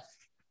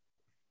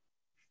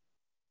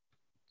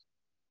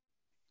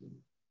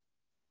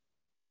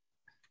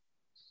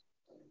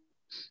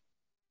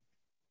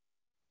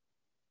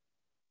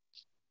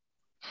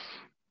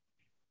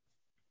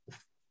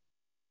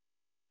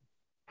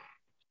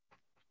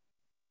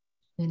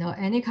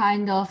any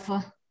kind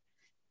of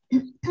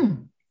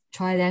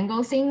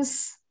triangle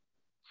things.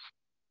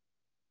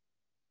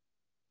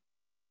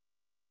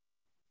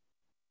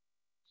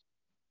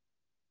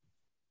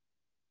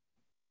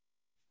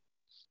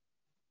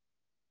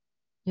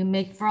 You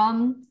make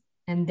from,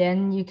 and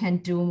then you can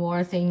do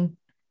more thing,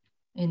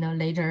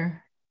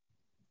 later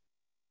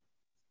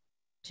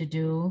to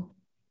do.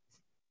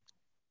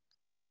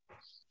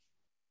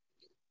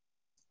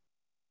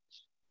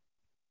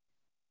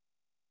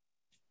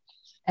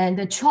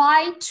 And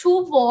try to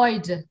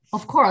avoid,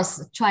 of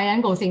course,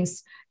 triangle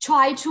things.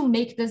 Try to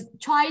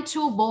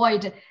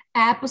avoid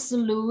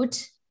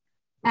absolute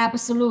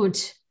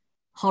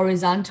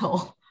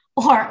horizontal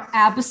or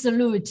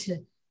absolute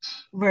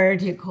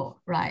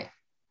vertical, right?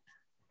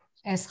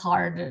 It's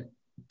hard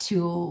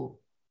to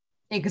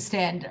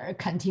extend or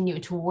continue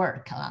to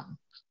work on.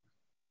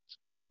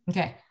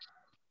 Okay.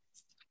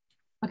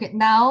 Okay,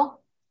 now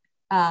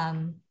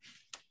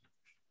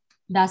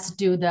let's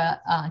do the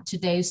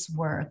today's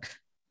work.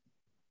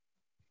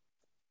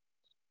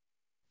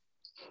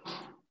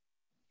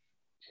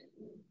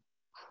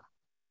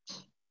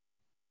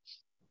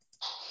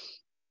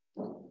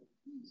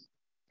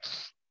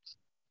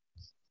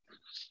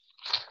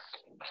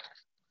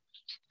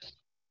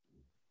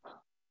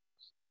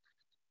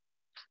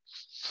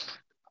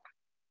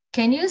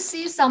 Can you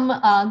see some,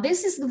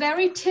 this is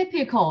very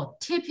typical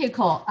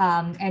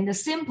and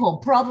simple,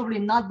 probably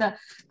not the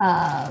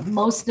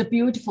most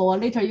beautiful.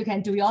 Later you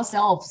can do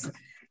yourselves,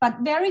 but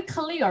very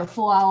clear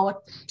for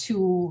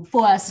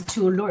us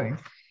to learn.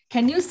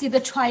 Can you see the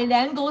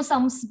triangle,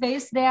 some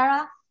space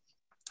there?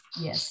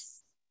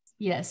 Yes,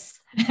 yes.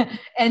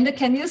 And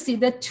can you see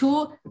the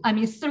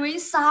three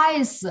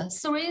sides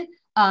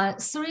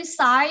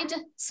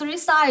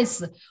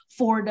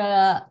for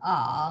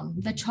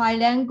the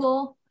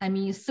triangle?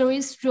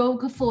 Three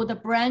stroke for the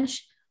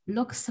branch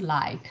looks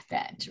like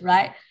that,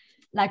 right?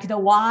 Like the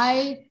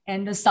Y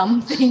and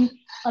something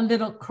a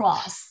little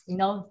cross.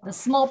 The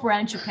small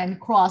branch can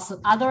cross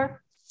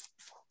other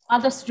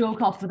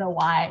stroke of the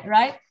Y,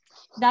 right?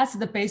 That's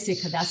the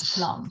basic, that's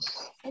plum.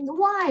 And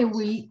why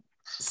we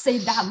say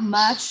that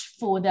much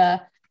for the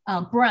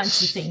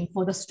branch thing,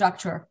 for the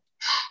structure?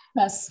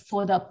 Because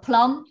for the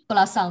plum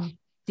blossom,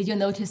 did you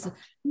notice?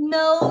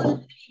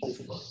 No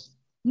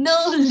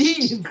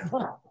leaf.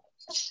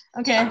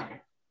 Okay,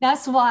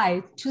 that's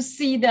why to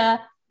see the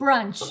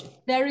branch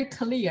very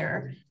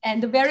clear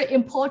and very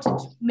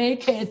important,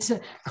 make it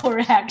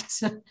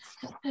correct.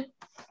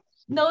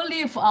 No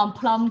leaf on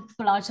plum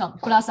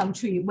blossom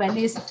tree when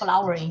it's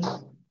flowering,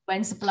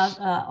 when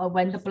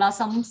the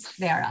blossoms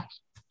there.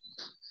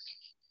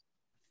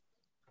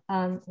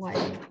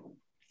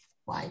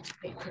 White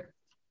paper.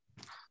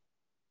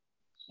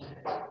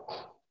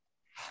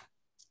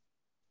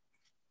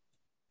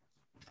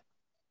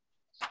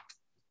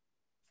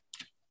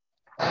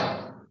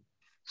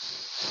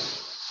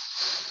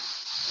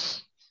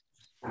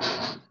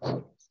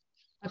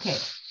 Okay,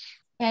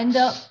 and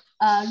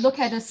look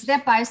at the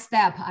step by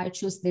step. I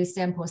choose this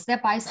sample,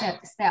 step by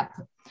step.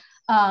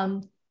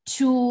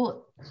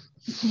 to,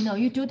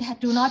 you do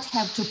not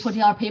have to put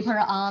your paper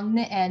on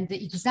and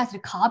exactly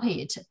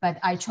copy it, but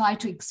I try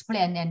to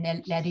explain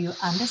and let you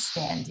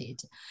understand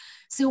it.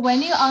 So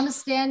when you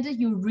understand,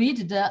 you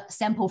read the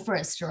sample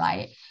first,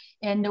 right?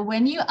 And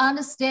when you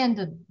understand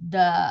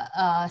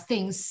the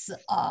things,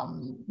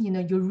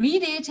 you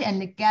read it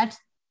and get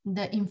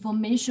the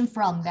information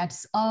from that.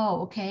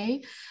 Oh,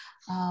 okay.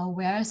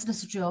 Where's the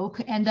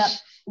stroke? And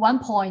one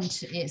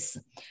point is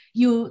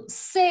you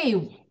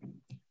save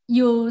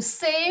a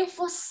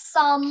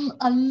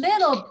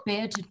little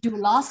bit to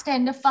lost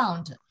and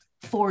found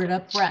for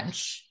the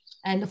branch,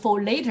 and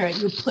for later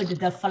you put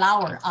the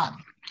flower on.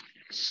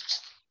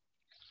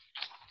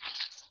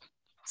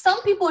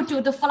 Some people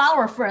do the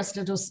flower first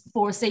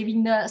for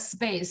saving the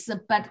space,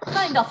 but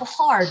kind of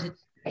hard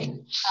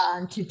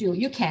to do.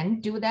 You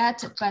can do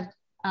that, but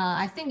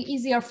I think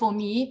easier for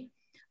me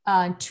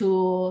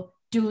to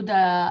do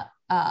the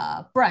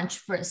branch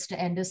first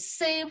and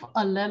save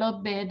a little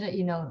bit,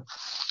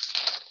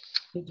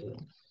 to do.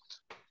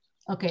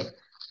 Okay,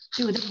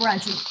 do the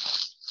branch.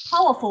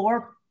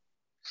 Powerful,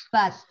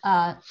 but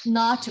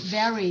not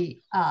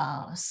very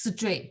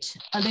straight,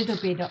 a little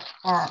bit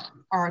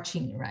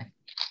arching, right?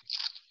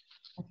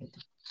 Okay.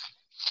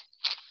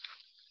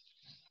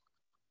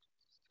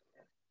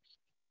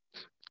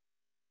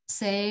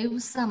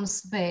 Save some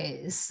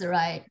space,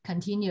 right?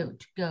 Continue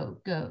to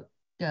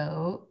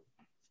go.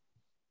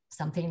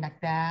 Something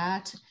like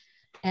that.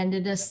 And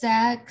the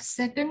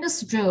second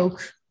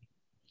stroke.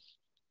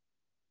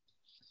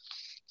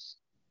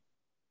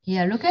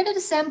 Yeah, look at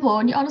the sample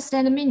and you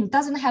understand the meaning. It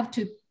doesn't have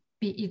to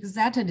be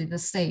exactly the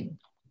same.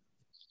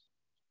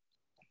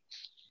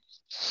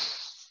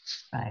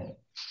 Right.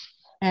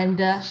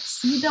 And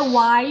see the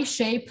Y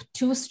shape,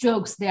 2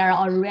 strokes there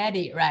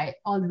already, right?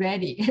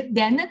 Already.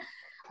 Then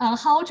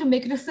how to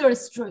make the third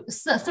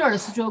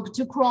stroke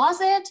to cross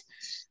it?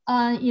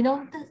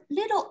 The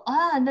little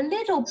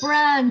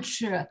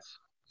branch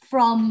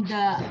from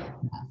the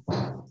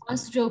one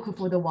stroke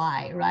for the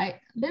Y, right?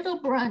 Little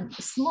branch,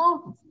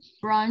 small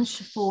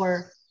branch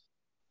for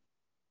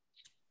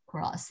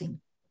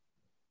crossing.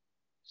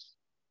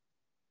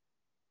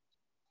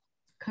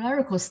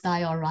 Clerical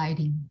style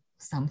writing,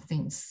 some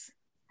things.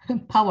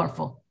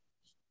 Powerful.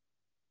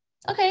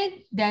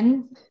 Okay,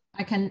 then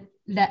I can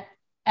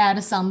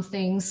add some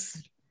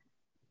things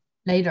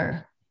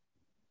later.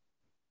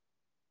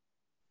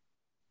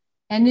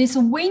 And it's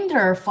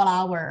winter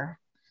flower,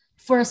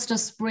 first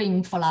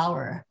spring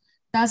flower.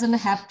 Doesn't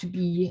have to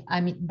be,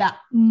 that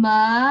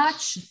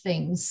much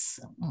things.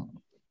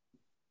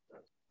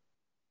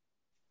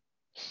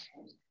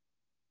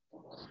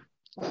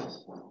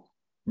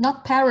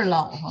 Not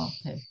parallel,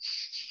 okay.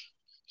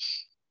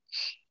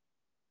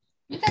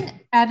 You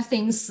can add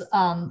things,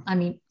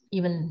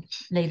 even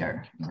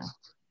later,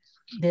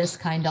 this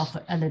kind of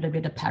a little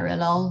bit of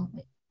parallel.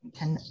 You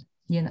can,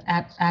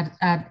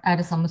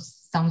 add some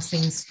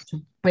things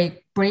to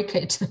break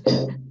it.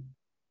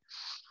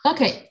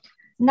 Okay,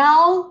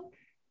 now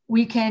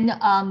we can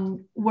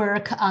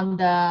work on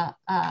the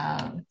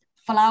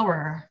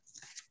flower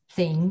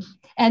thing.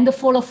 And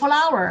for the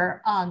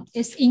flower,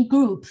 it's in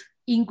group.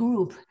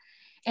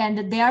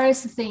 And there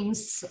is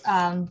things,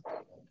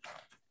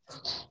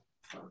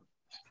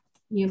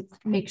 you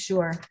make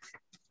sure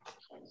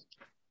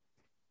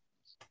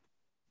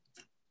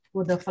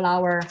for the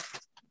flower.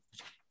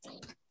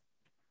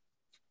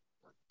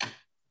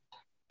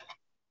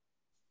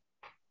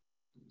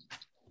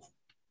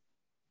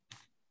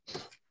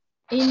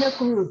 In the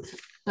group,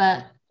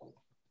 but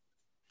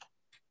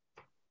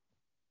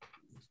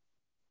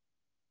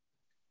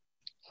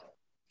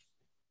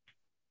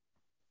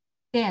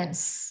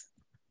dense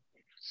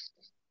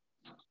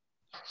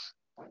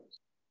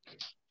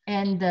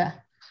and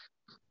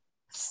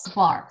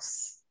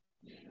sparse.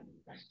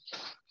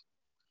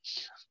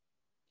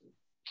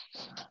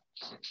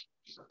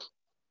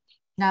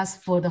 That's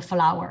for the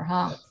flower,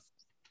 huh?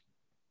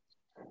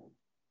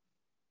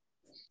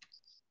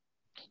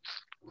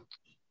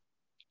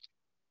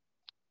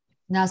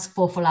 That's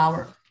for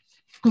flower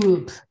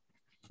group.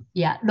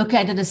 Yeah, look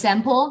at the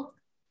sample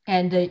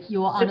and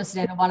you will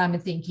understand what I'm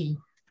thinking.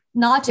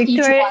 Not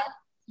Victoria, each one.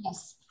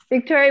 Yes.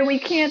 Victoria,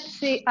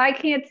 I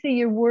can't see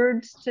your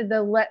words to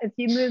the left. If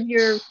you move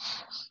your,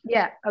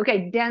 yeah,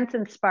 okay, dense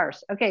and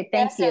sparse. Okay,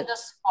 thank you. Dense and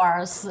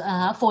sparse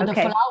for the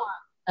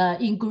flower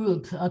in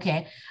group,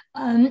 okay.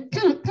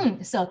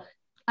 So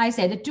I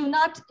said, do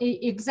not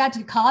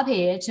exactly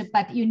copy it,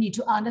 but you need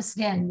to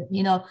understand,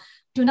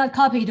 do not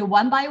copy it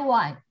one by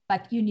one,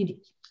 but you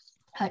need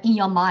in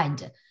your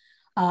mind,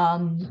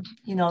 some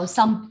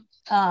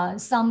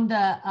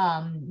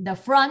the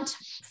front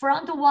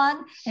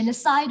one and the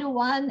side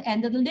one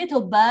and the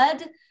little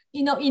bud,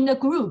 in the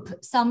group.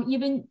 Some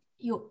even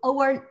you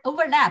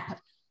overlap,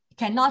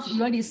 cannot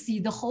really see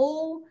the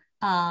whole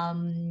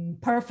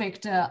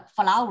perfect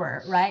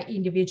flower, right,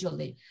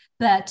 individually,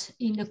 but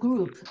in the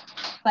group.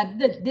 But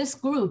this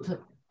group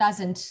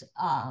doesn't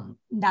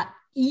not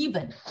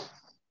even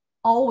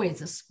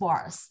always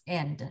sparse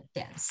and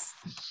dense.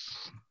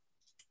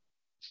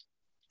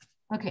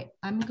 Okay,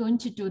 I'm going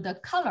to do the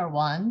color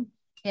one.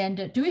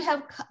 And do you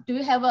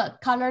have a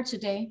color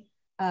today?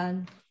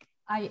 I'm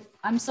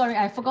sorry,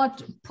 I forgot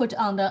to put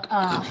on the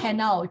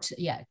handout.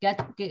 Yeah, get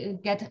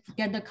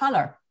the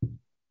color.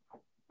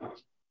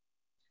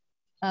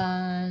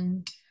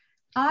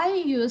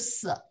 I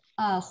use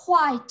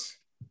white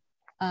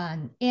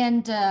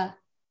and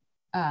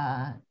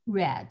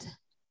red.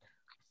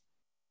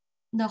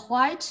 The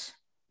white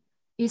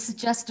is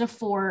just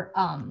for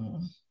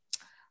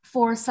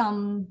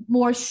some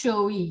more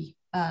showy.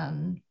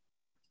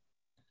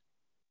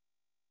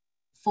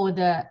 For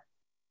the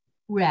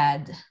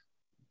red,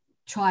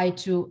 try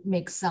to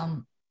make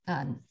some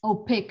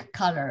opaque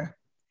color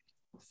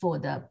for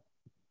the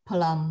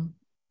plum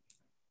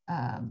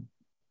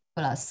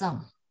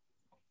blossom.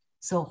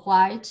 So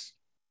white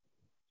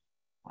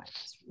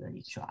is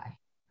really dry.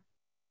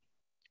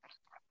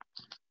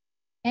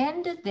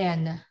 And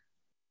then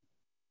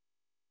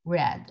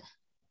red.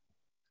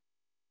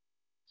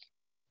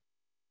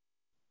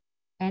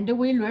 And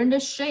we learned the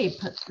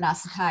shape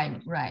last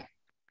time, right?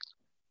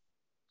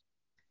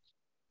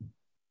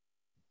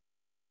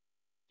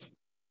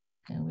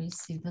 Can we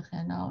see the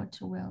handout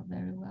well,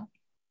 very well?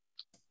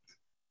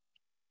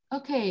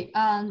 Okay,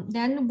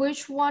 then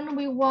which one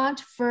we want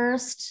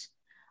first?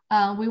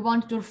 We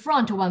want to do the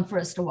front one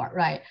first,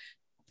 right?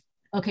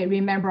 Okay,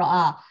 remember,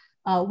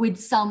 with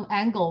some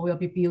angle will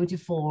be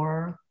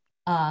beautiful.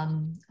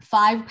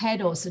 5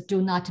 petals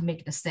do not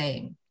make the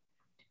same.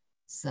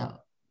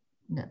 So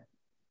the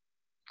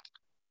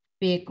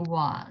big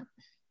one,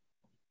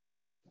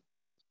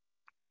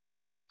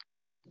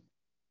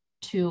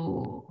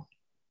 2,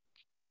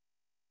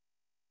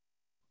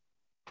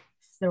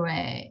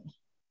 3.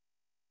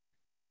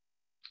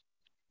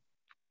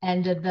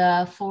 And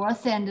the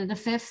 4th and the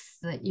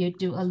 5th, you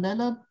do a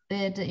little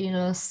bit,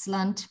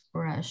 slant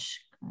brush.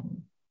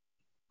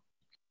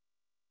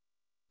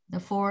 The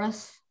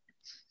 4th,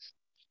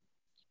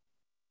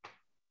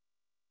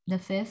 the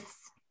 5th.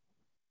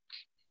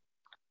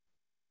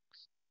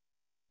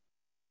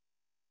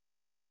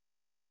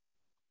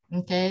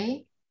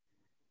 Okay.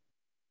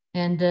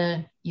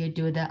 And you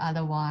do the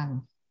other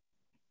one.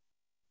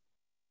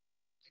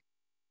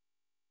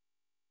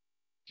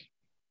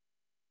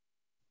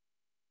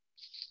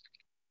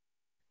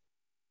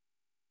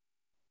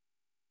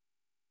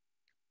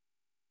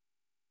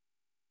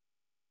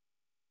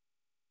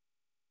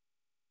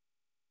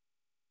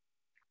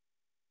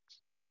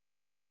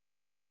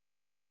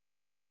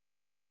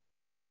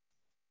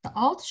 The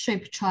alt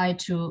shape, try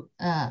to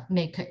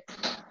make it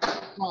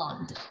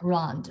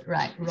round,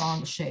 right?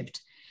 Round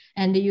shaped.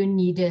 And you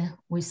need,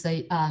 we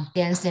say,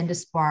 dense and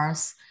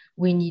sparse.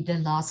 We need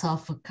lots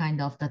of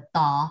kind of the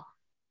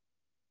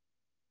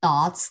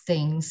dots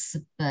things,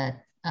 but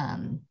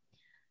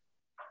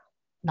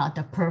not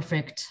the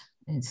perfect.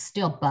 It's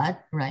still bud,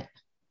 right?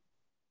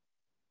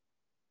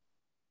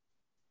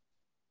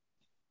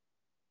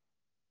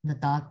 The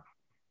dot,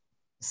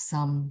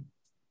 some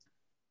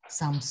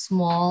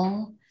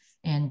small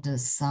and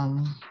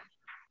some,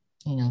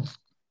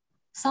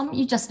 some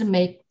you just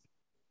make,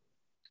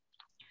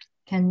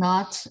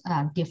 cannot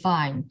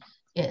define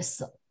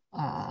is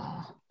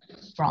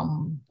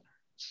from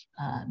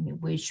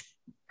which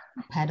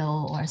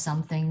petal or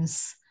some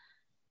things,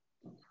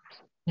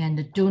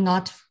 and do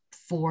not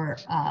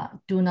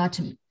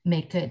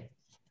make it,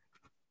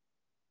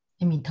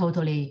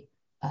 totally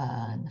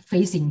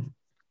facing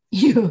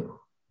you.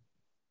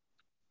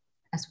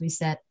 As we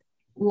said,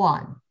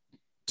 1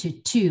 to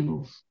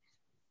 2,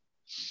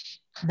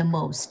 the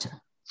most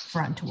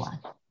front one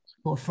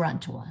or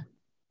front one.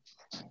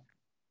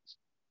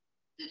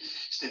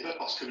 Ce n'est pas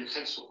parce que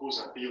l'Ukraine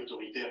s'oppose à un pays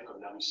autoritaire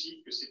comme la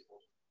Russie que c'est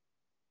pour.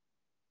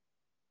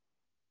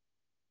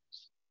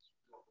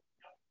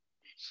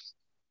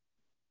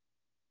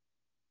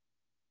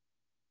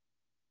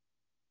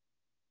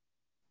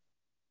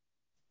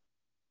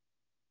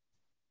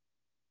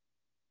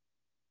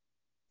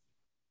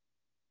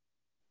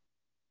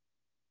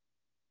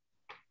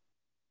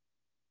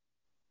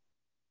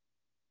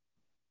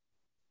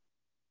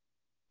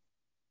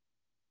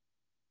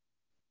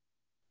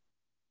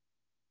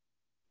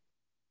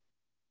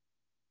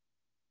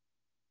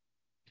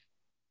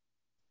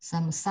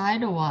 Some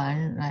side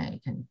one, right? You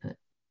can put.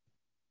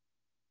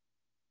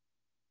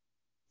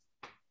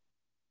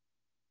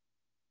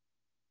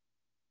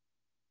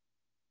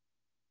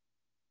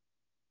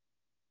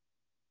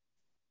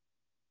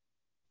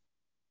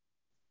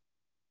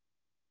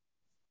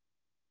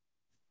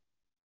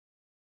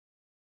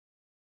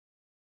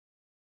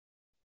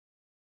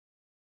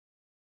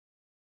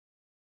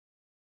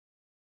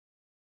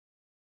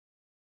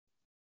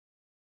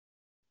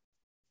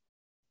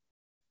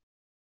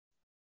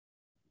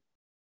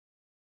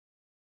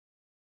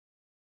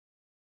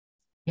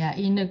 Yeah,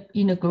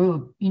 in a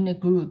group.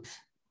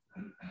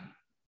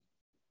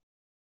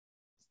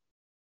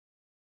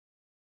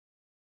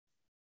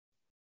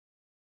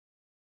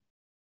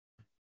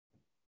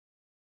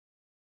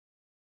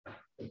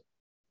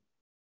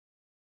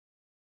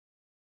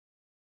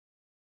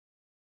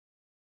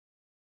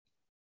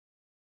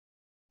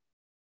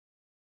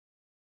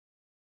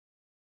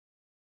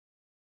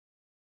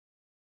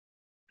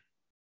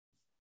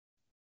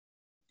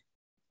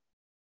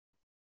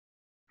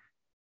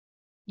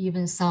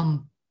 even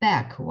some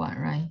back one,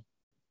 right?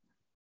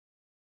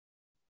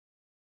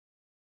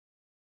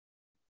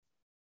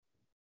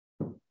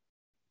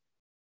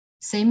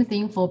 Same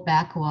thing for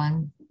back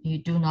one. You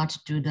do not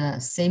do the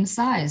same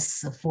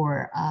size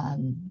for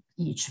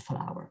each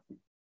flower.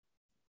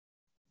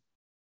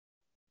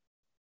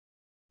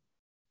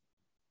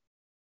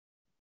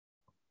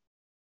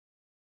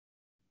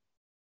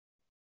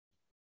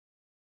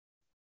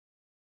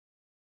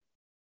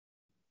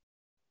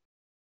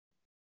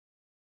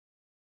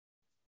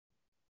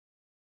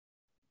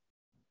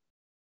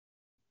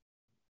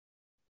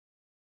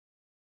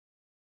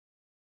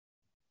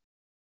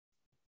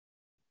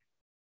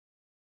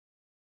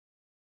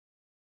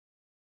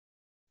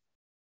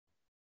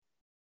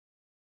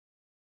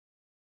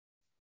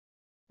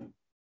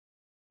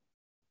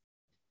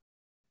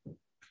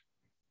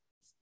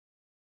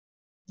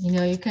 You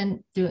know, you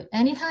can do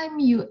anytime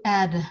you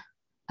add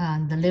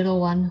the little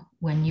one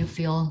when you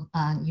feel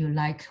you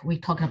like, we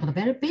talked about the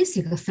very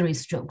basic 3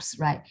 strokes,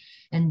 right?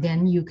 And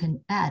then you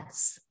can add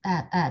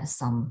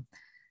some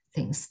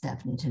things,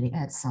 definitely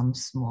add some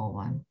small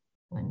one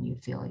when you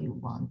feel you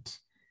want.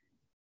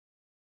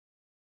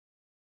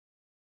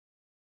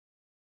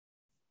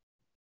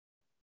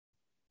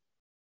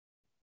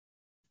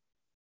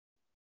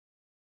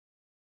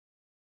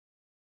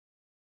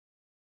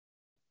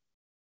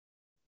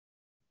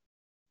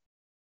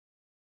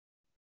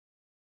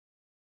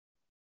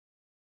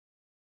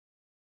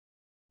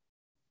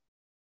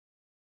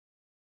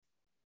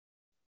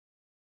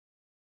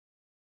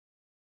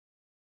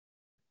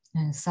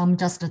 And some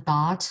just a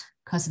dot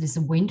because it's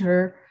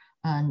winter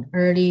and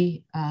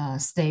early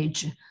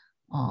stage.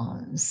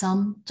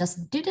 Some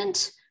just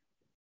didn't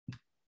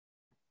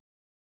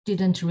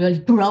really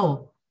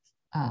grow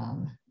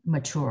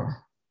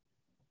mature.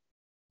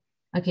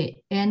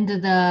 Okay, and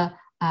the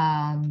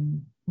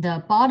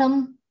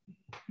bottom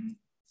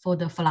for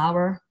the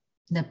flower,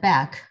 the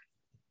back,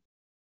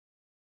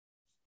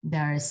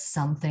 there is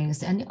some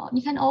things, and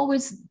you can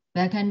always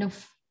back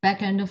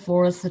and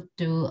forth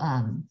do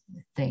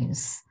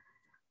things.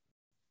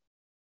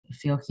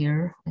 If you're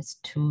here, it's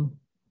too,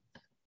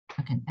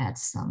 I can add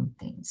some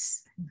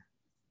things.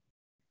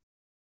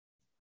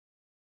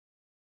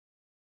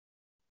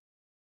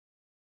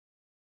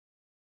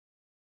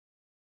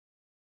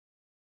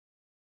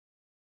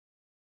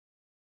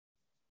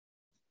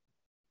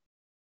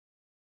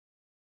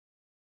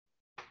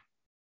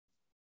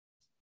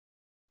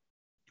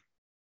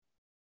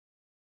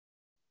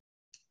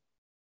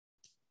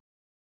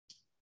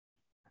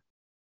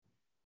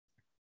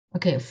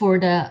 Okay, for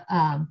the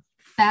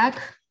back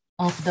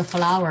of the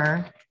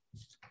flower,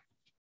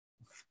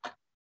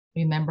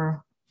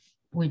 remember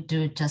we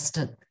do just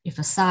if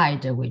a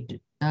side we do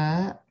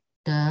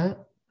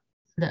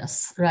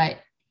this, right?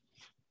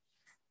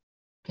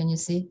 Can you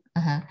see?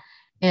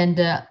 And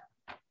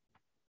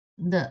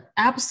the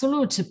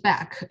absolute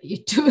back, you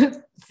do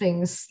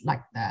things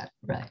like that,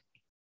 right?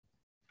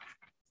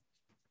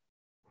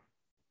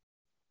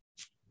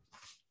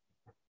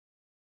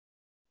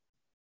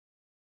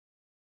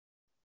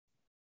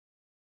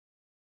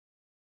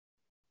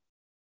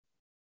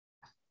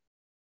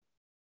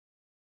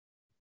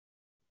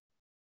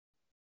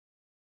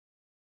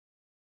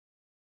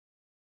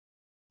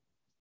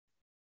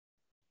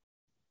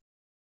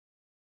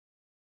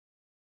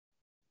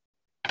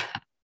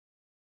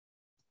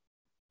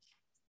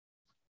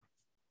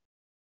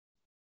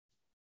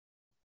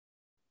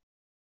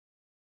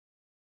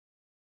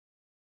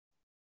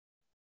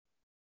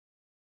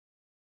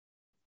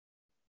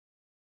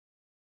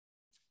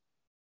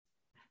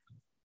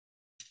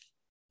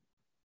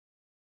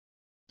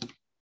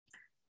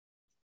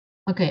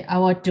 Okay, I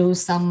will do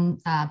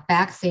some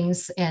back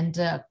things and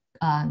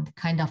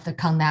kind of the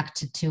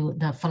connect to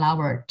the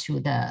flower to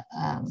the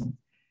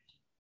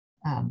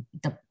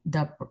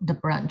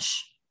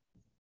branch.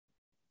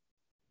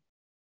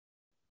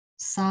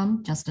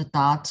 Some just a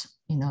dot,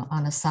 you know,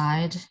 on the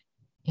side,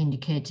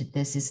 indicate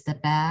this is the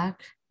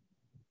back.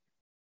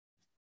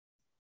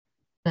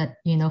 But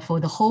you know,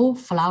 for the whole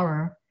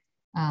flower,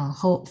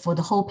 for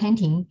the whole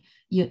painting,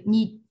 you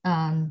need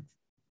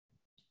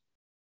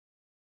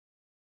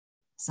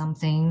some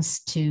things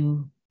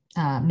to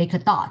make a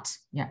dot.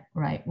 Yeah,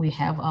 right. We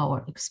have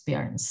our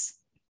experience.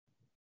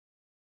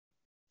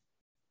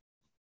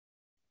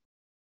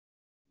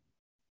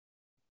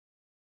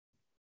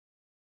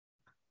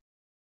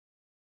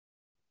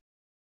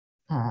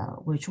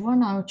 Which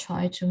one? I'll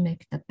try to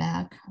make the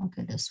back.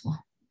 Okay, this one.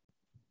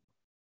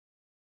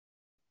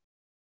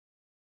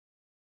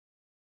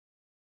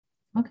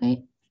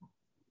 Okay.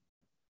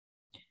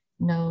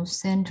 No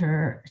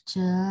center,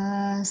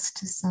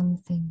 just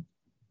something.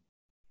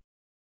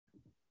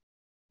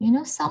 You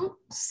know,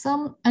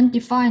 some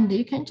undefined,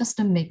 you can just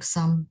make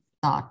some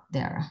dot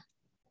there.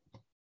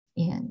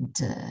 And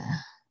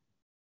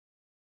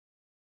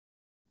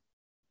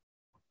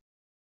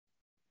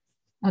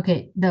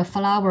okay, the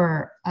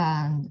flower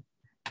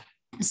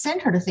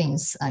centered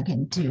things I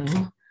can do.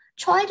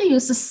 Try to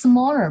use a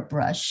smaller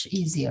brush,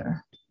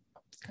 easier,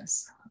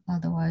 because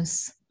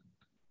otherwise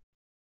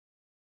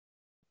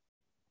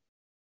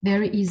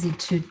very easy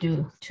to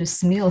do, to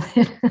smell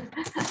it.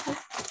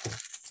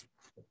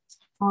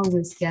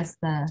 Always get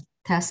the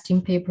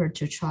testing paper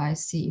to try,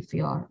 see if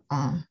your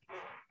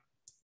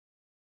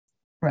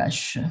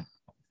brush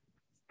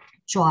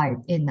dry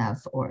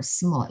enough or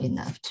small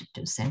enough to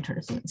do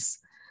center things.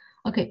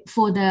 Okay,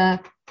 for the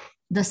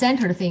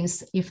center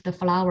things, if the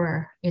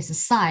flower is a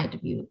side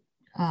view,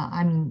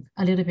 I mean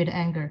a little bit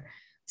angle,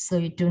 so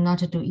you do not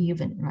do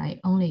even, right?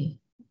 Only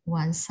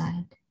one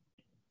side.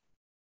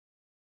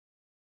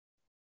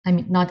 I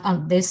mean, not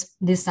on this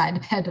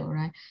side petal,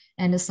 right?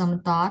 And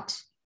some dot.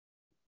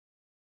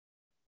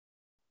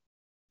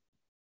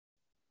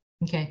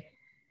 Okay,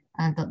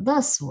 and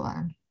this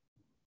one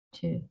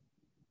too.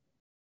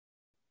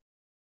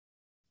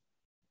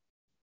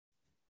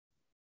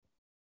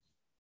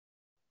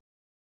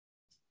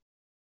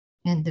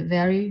 And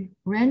very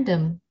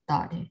random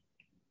dotted,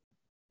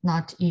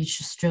 not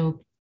each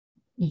stroke,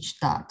 each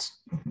dot.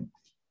 Mm-hmm.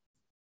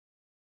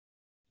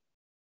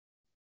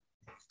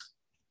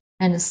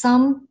 And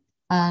some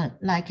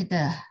like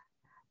the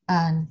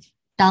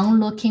down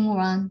looking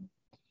one,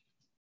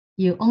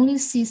 you only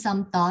see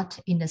some dot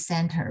in the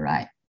center,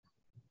 right?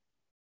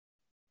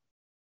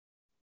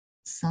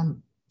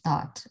 Some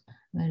dot,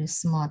 very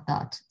small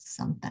dot,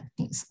 some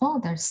things.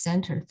 Oh, there's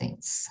center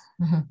things.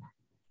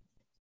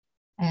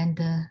 And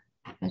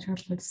better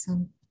put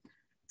some,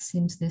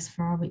 seems this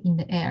flower in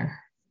the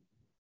air.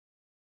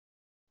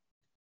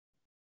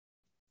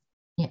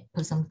 Yeah,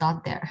 put some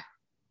dot there.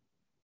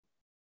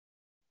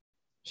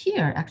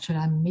 Here, actually,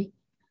 I'm making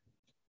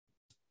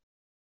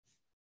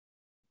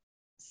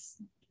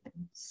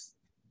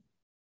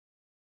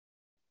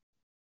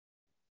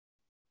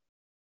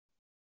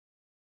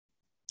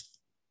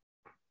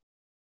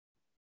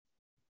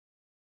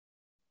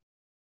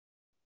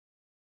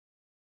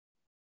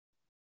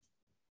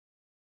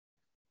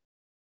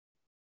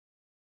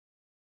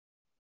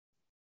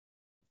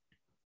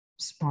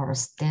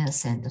sparse,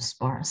 dense and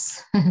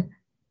sparse.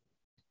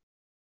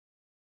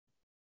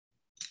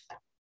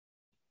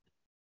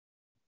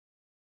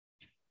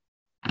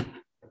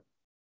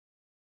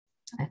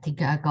 I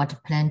think I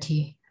got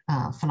plenty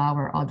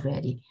flower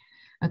already.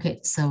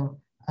 Okay,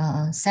 so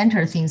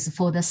center things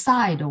for the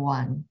side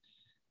one.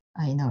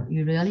 I know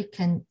you really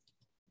can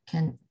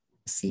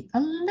see a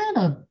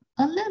little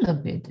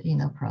bit, you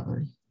know,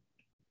 probably.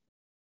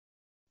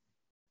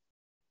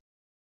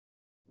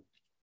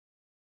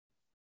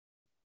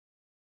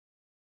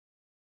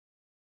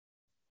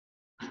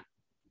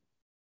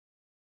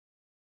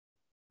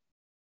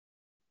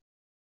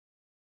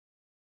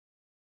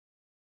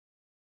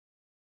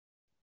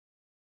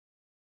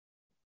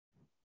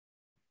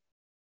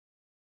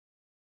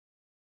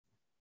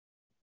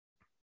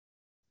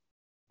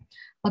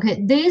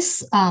 Okay,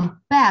 this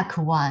back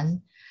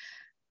one,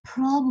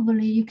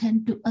 probably you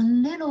can do a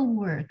little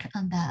work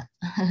on that.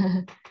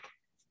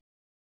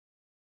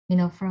 You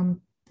know, from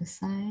the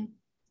side.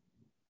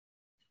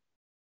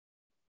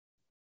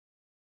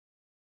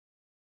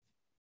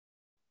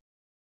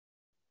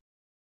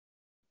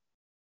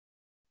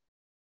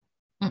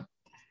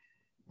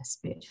 That's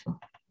beautiful.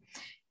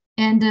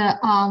 And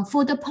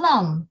for the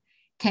plum,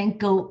 can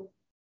go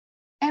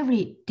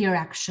every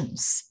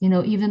directions. You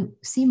know, even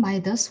see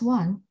this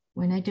one.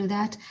 When I do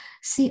that,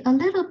 see a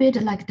little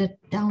bit like the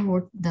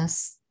downward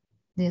this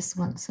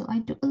one. So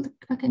I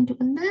can do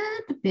a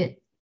little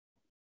bit.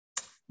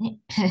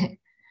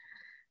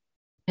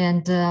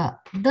 And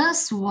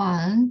this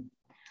one,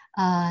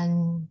 I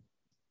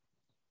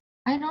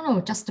don't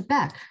know, just the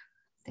back,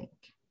 I think.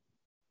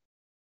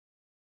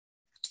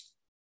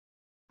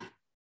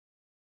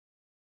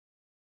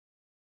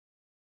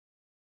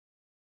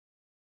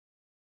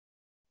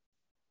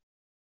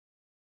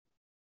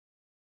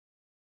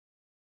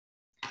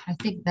 I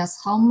think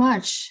that's how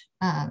much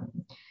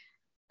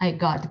I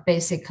got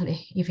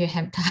basically. If you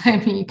have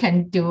time, you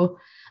can do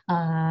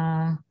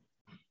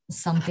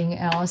something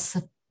else,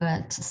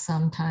 but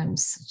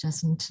sometimes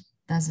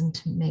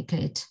doesn't make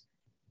it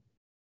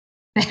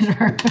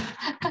better.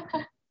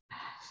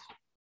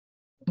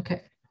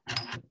 Okay.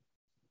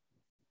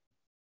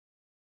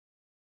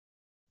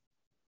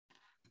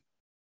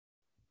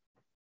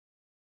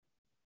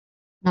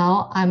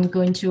 Now I'm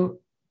going to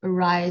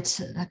write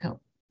like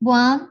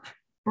one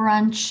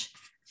branch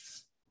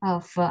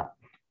of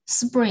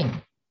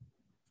spring.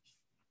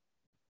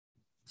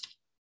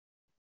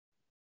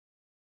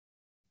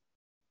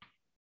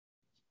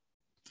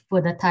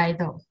 For the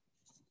title.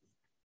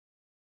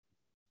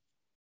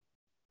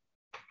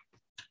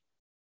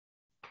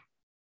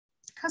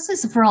 Because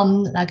it's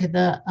from like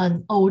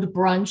an old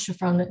branch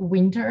from the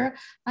winter,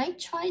 I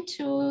try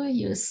to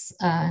use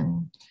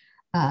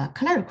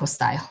clerical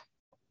style.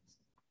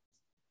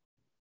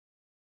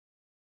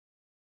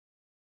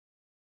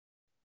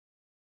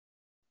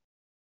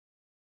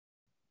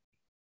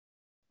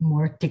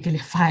 More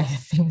dignified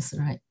things,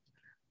 right?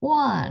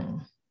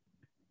 One.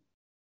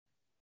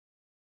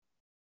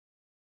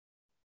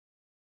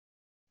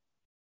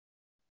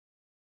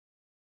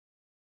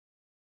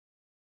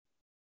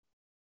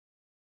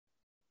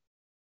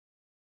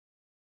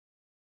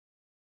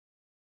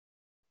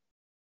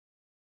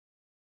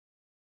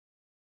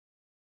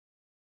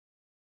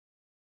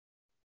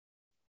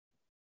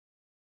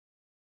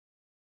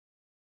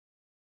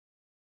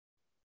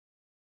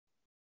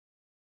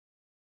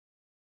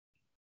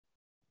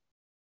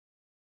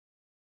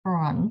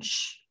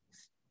 brunch.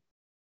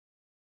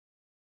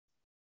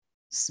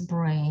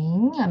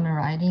 Spring, I'm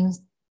writing.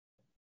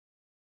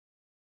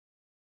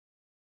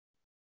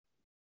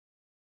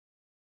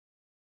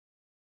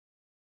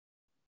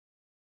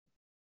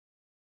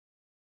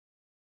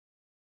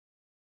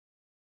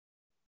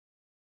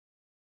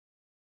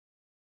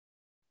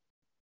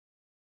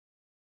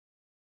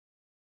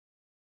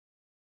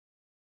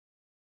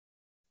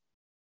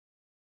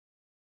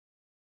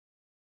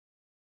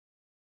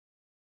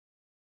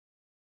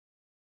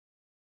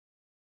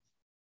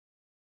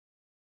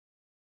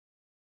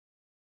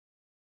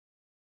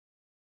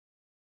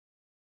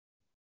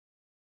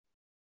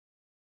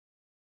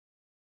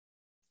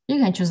 You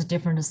can choose a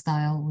different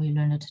style we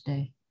learned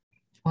today,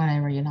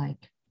 whatever you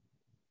like.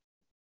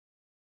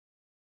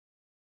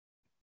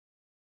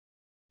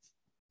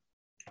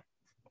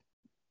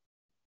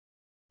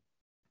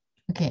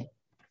 Okay.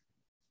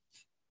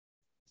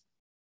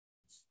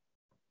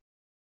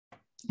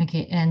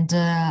 Okay, and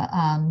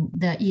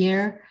the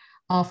year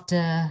of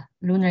the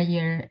lunar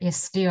year is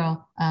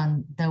still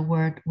the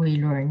word we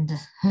learned.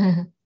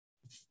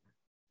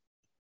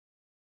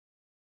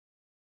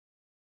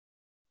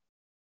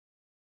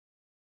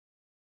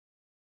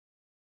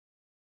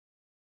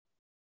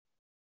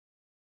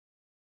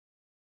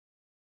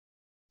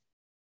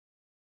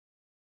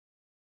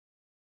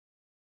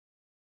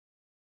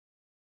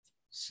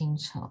 辛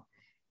丑,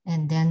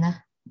 and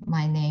then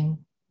my name.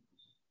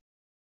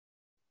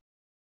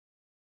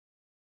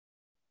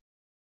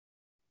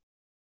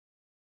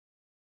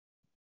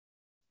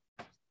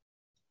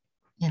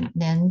 And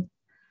then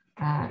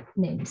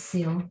name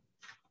seal.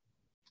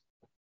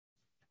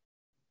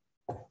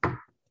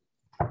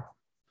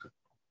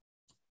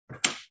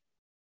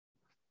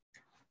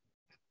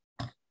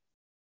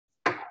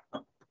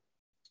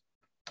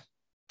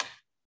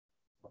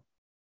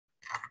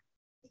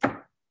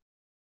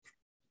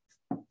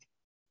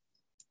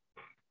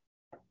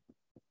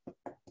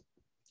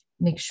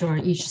 Make sure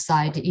each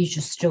side, each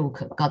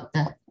stroke got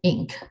the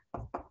ink.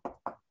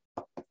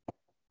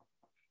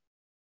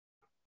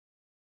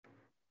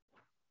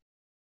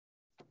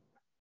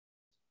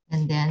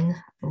 And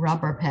then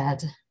rubber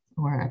pad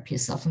or a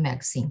piece of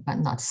magazine, but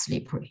not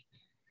slippery,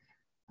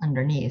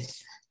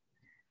 underneath.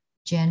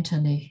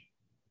 Gently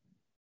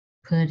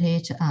put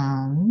it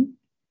on.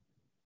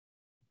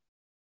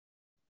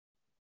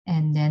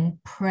 And then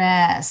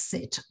press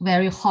it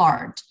very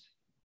hard.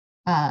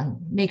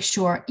 Make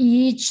sure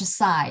each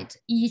side,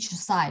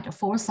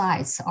 4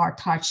 sides are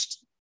touched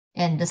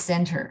and the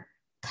center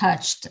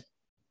touched.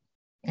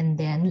 And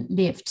then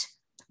lift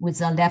with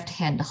the left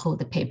hand, hold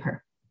the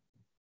paper.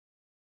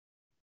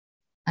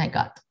 I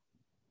got.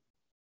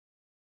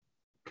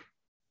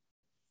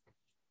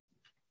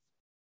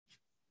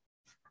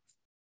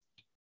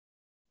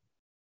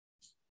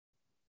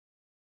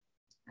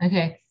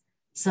 Okay,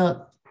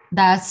 so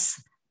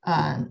that's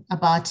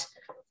about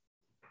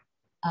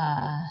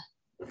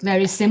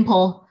very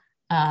simple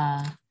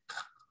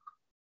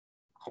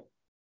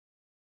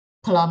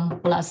plum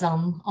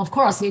blossom. Of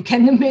course, you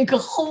can make a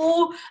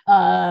whole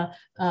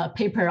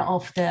paper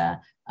of the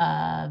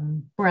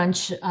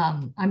branch,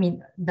 I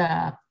mean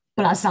the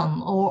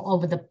blossom all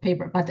over the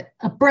paper, but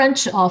a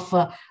branch of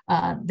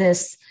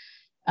this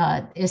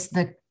is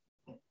the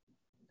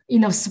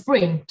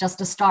spring, just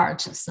to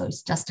start. So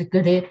it's just a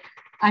good,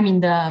 I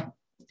mean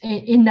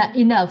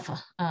enough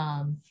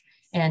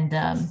and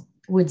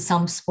with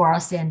some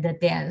sports and the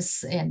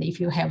dance, and if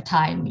you have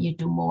time, you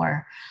do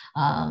more.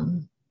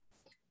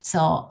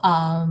 So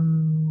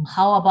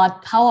how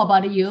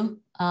about you?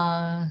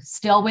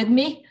 Still with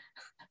me?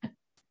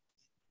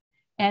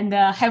 And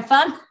have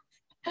fun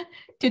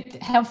to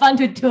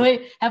do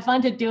it. Have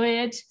fun to do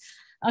it.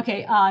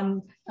 Okay.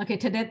 Okay.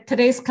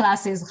 Today's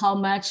class is how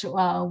much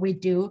we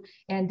do,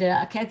 and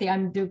Kathy,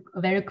 I'm do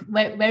very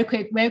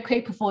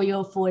quick for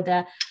you for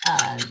the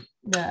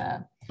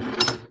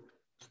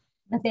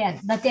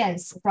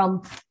dance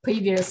from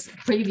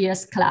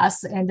previous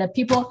class, and the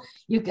people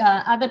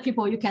other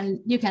people you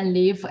can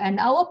leave, and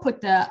I will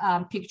put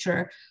the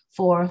picture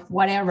for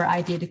whatever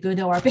I did, good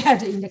or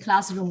bad, in the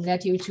classroom.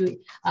 Let you to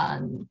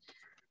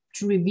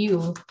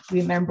review,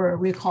 remember,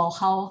 recall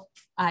how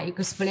I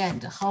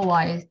explained, how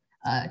I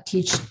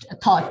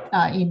taught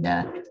in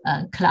the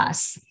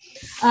class.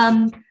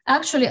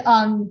 Actually,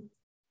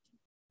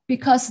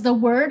 because the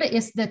word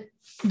is the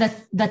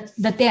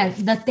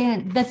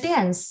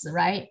dance,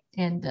 right?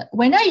 And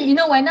when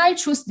I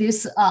choose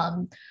this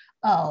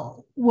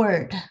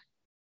word,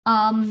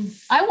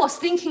 I was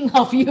thinking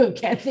of you,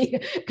 Kathy,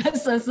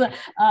 because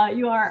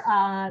you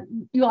are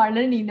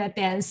learning the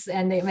dance,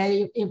 and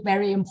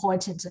very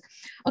important.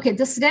 Okay,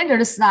 the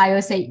standard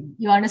style, say,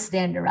 you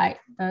understand, right?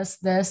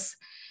 This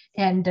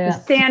and the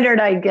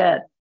standard I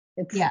get.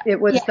 It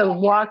was the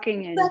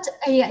walking in. But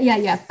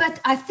But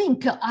I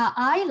think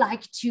I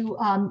like to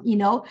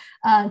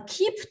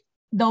keep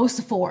those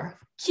four.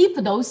 Keep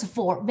those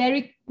four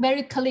very,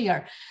 very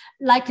clear,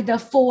 like the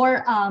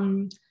four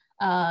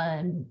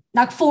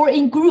like four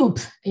in group.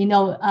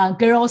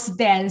 Girls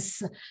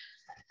dance.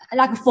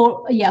 like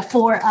for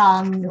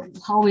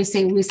how we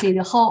say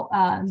the whole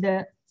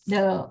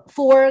the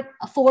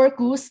four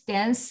goose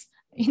dance,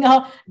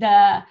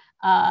 the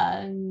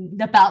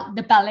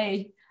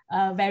ballet,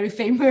 very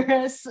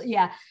famous.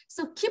 Yeah,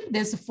 so keep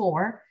this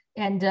four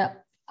and a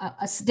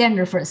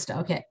standard first.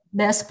 Okay,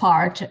 this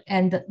part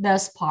and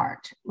this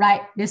part,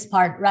 right? This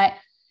part, right?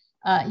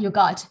 You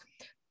got.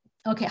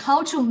 Okay,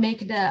 how to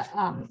make the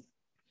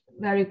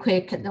very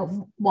quick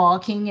the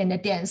walking and the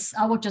dance?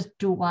 I will just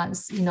do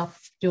once.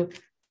 Do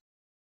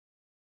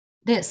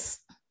this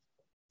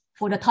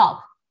for the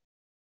top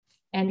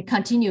and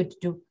continue to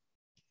do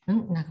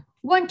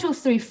 1, 2,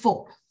 3,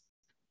 4.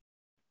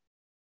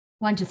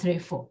 1, 2, 3,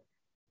 4,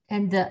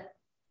 and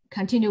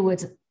continue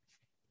with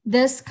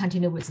this.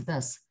 Continue with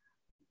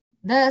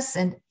this,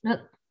 and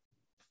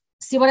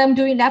see what I'm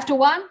doing. Left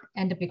one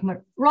and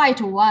become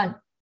right one.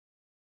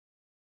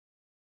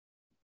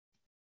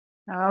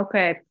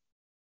 Okay.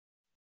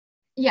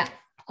 Yeah.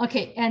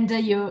 Okay. And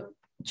you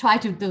try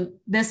to do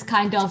this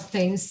kind of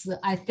things.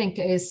 I think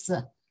is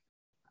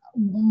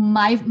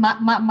my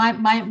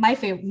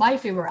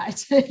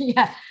favorite.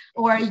 Yeah.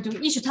 Or you do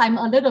each time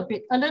a little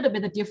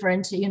bit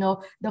different.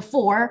 The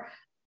 4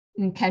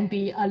 can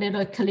be a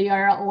little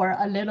clear or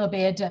a little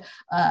bit.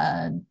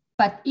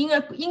 But in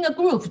a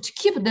group, to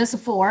keep this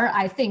 4,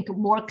 I think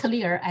more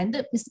clear,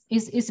 and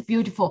it's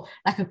beautiful,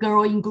 like a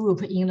growing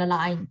group in a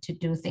line to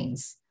do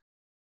things.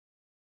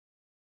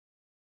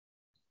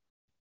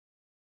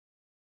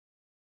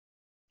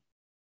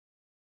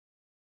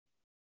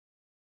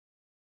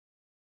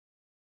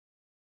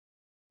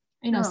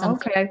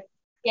 Something. Okay.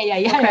 Yeah.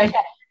 Okay.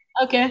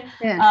 Okay.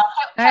 Yeah. All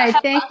right.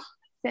 Thanks.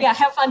 Yeah,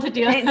 have fun to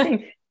do.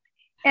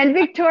 And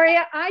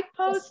Victoria, I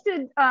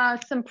posted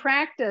some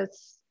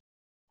practice.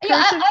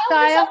 Yeah,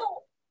 I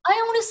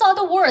only saw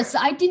the words.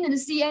 I didn't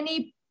see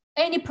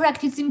any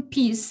practicing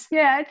piece.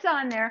 Yeah, it's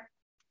on there.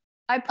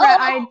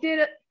 I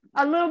did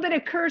a little bit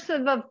of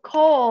cursive of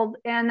cold,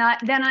 and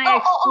then I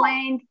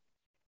explained.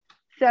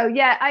 So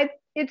yeah,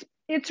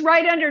 it's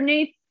right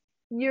underneath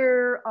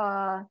your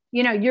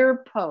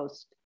your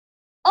post.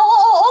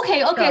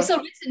 Okay. So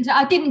recent.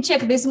 I didn't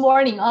check this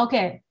morning.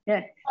 Okay.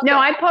 Yeah. No,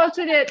 I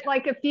posted it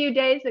like a few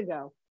days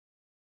ago.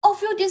 A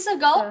few days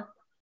ago.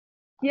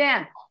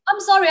 Yeah. I'm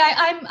sorry.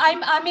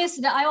 I missed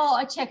it. I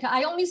will check.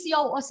 I only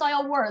saw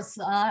your words.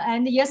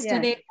 And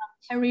yesterday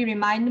Henry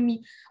reminded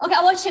me. Okay,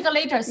 I will check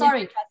later.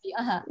 Sorry, Kathy.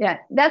 Yeah,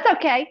 that's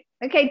okay.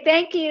 Okay,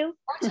 thank you.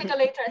 I'll check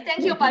later.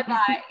 Thank you. Bye.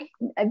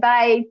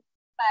 Bye.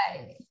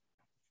 Bye.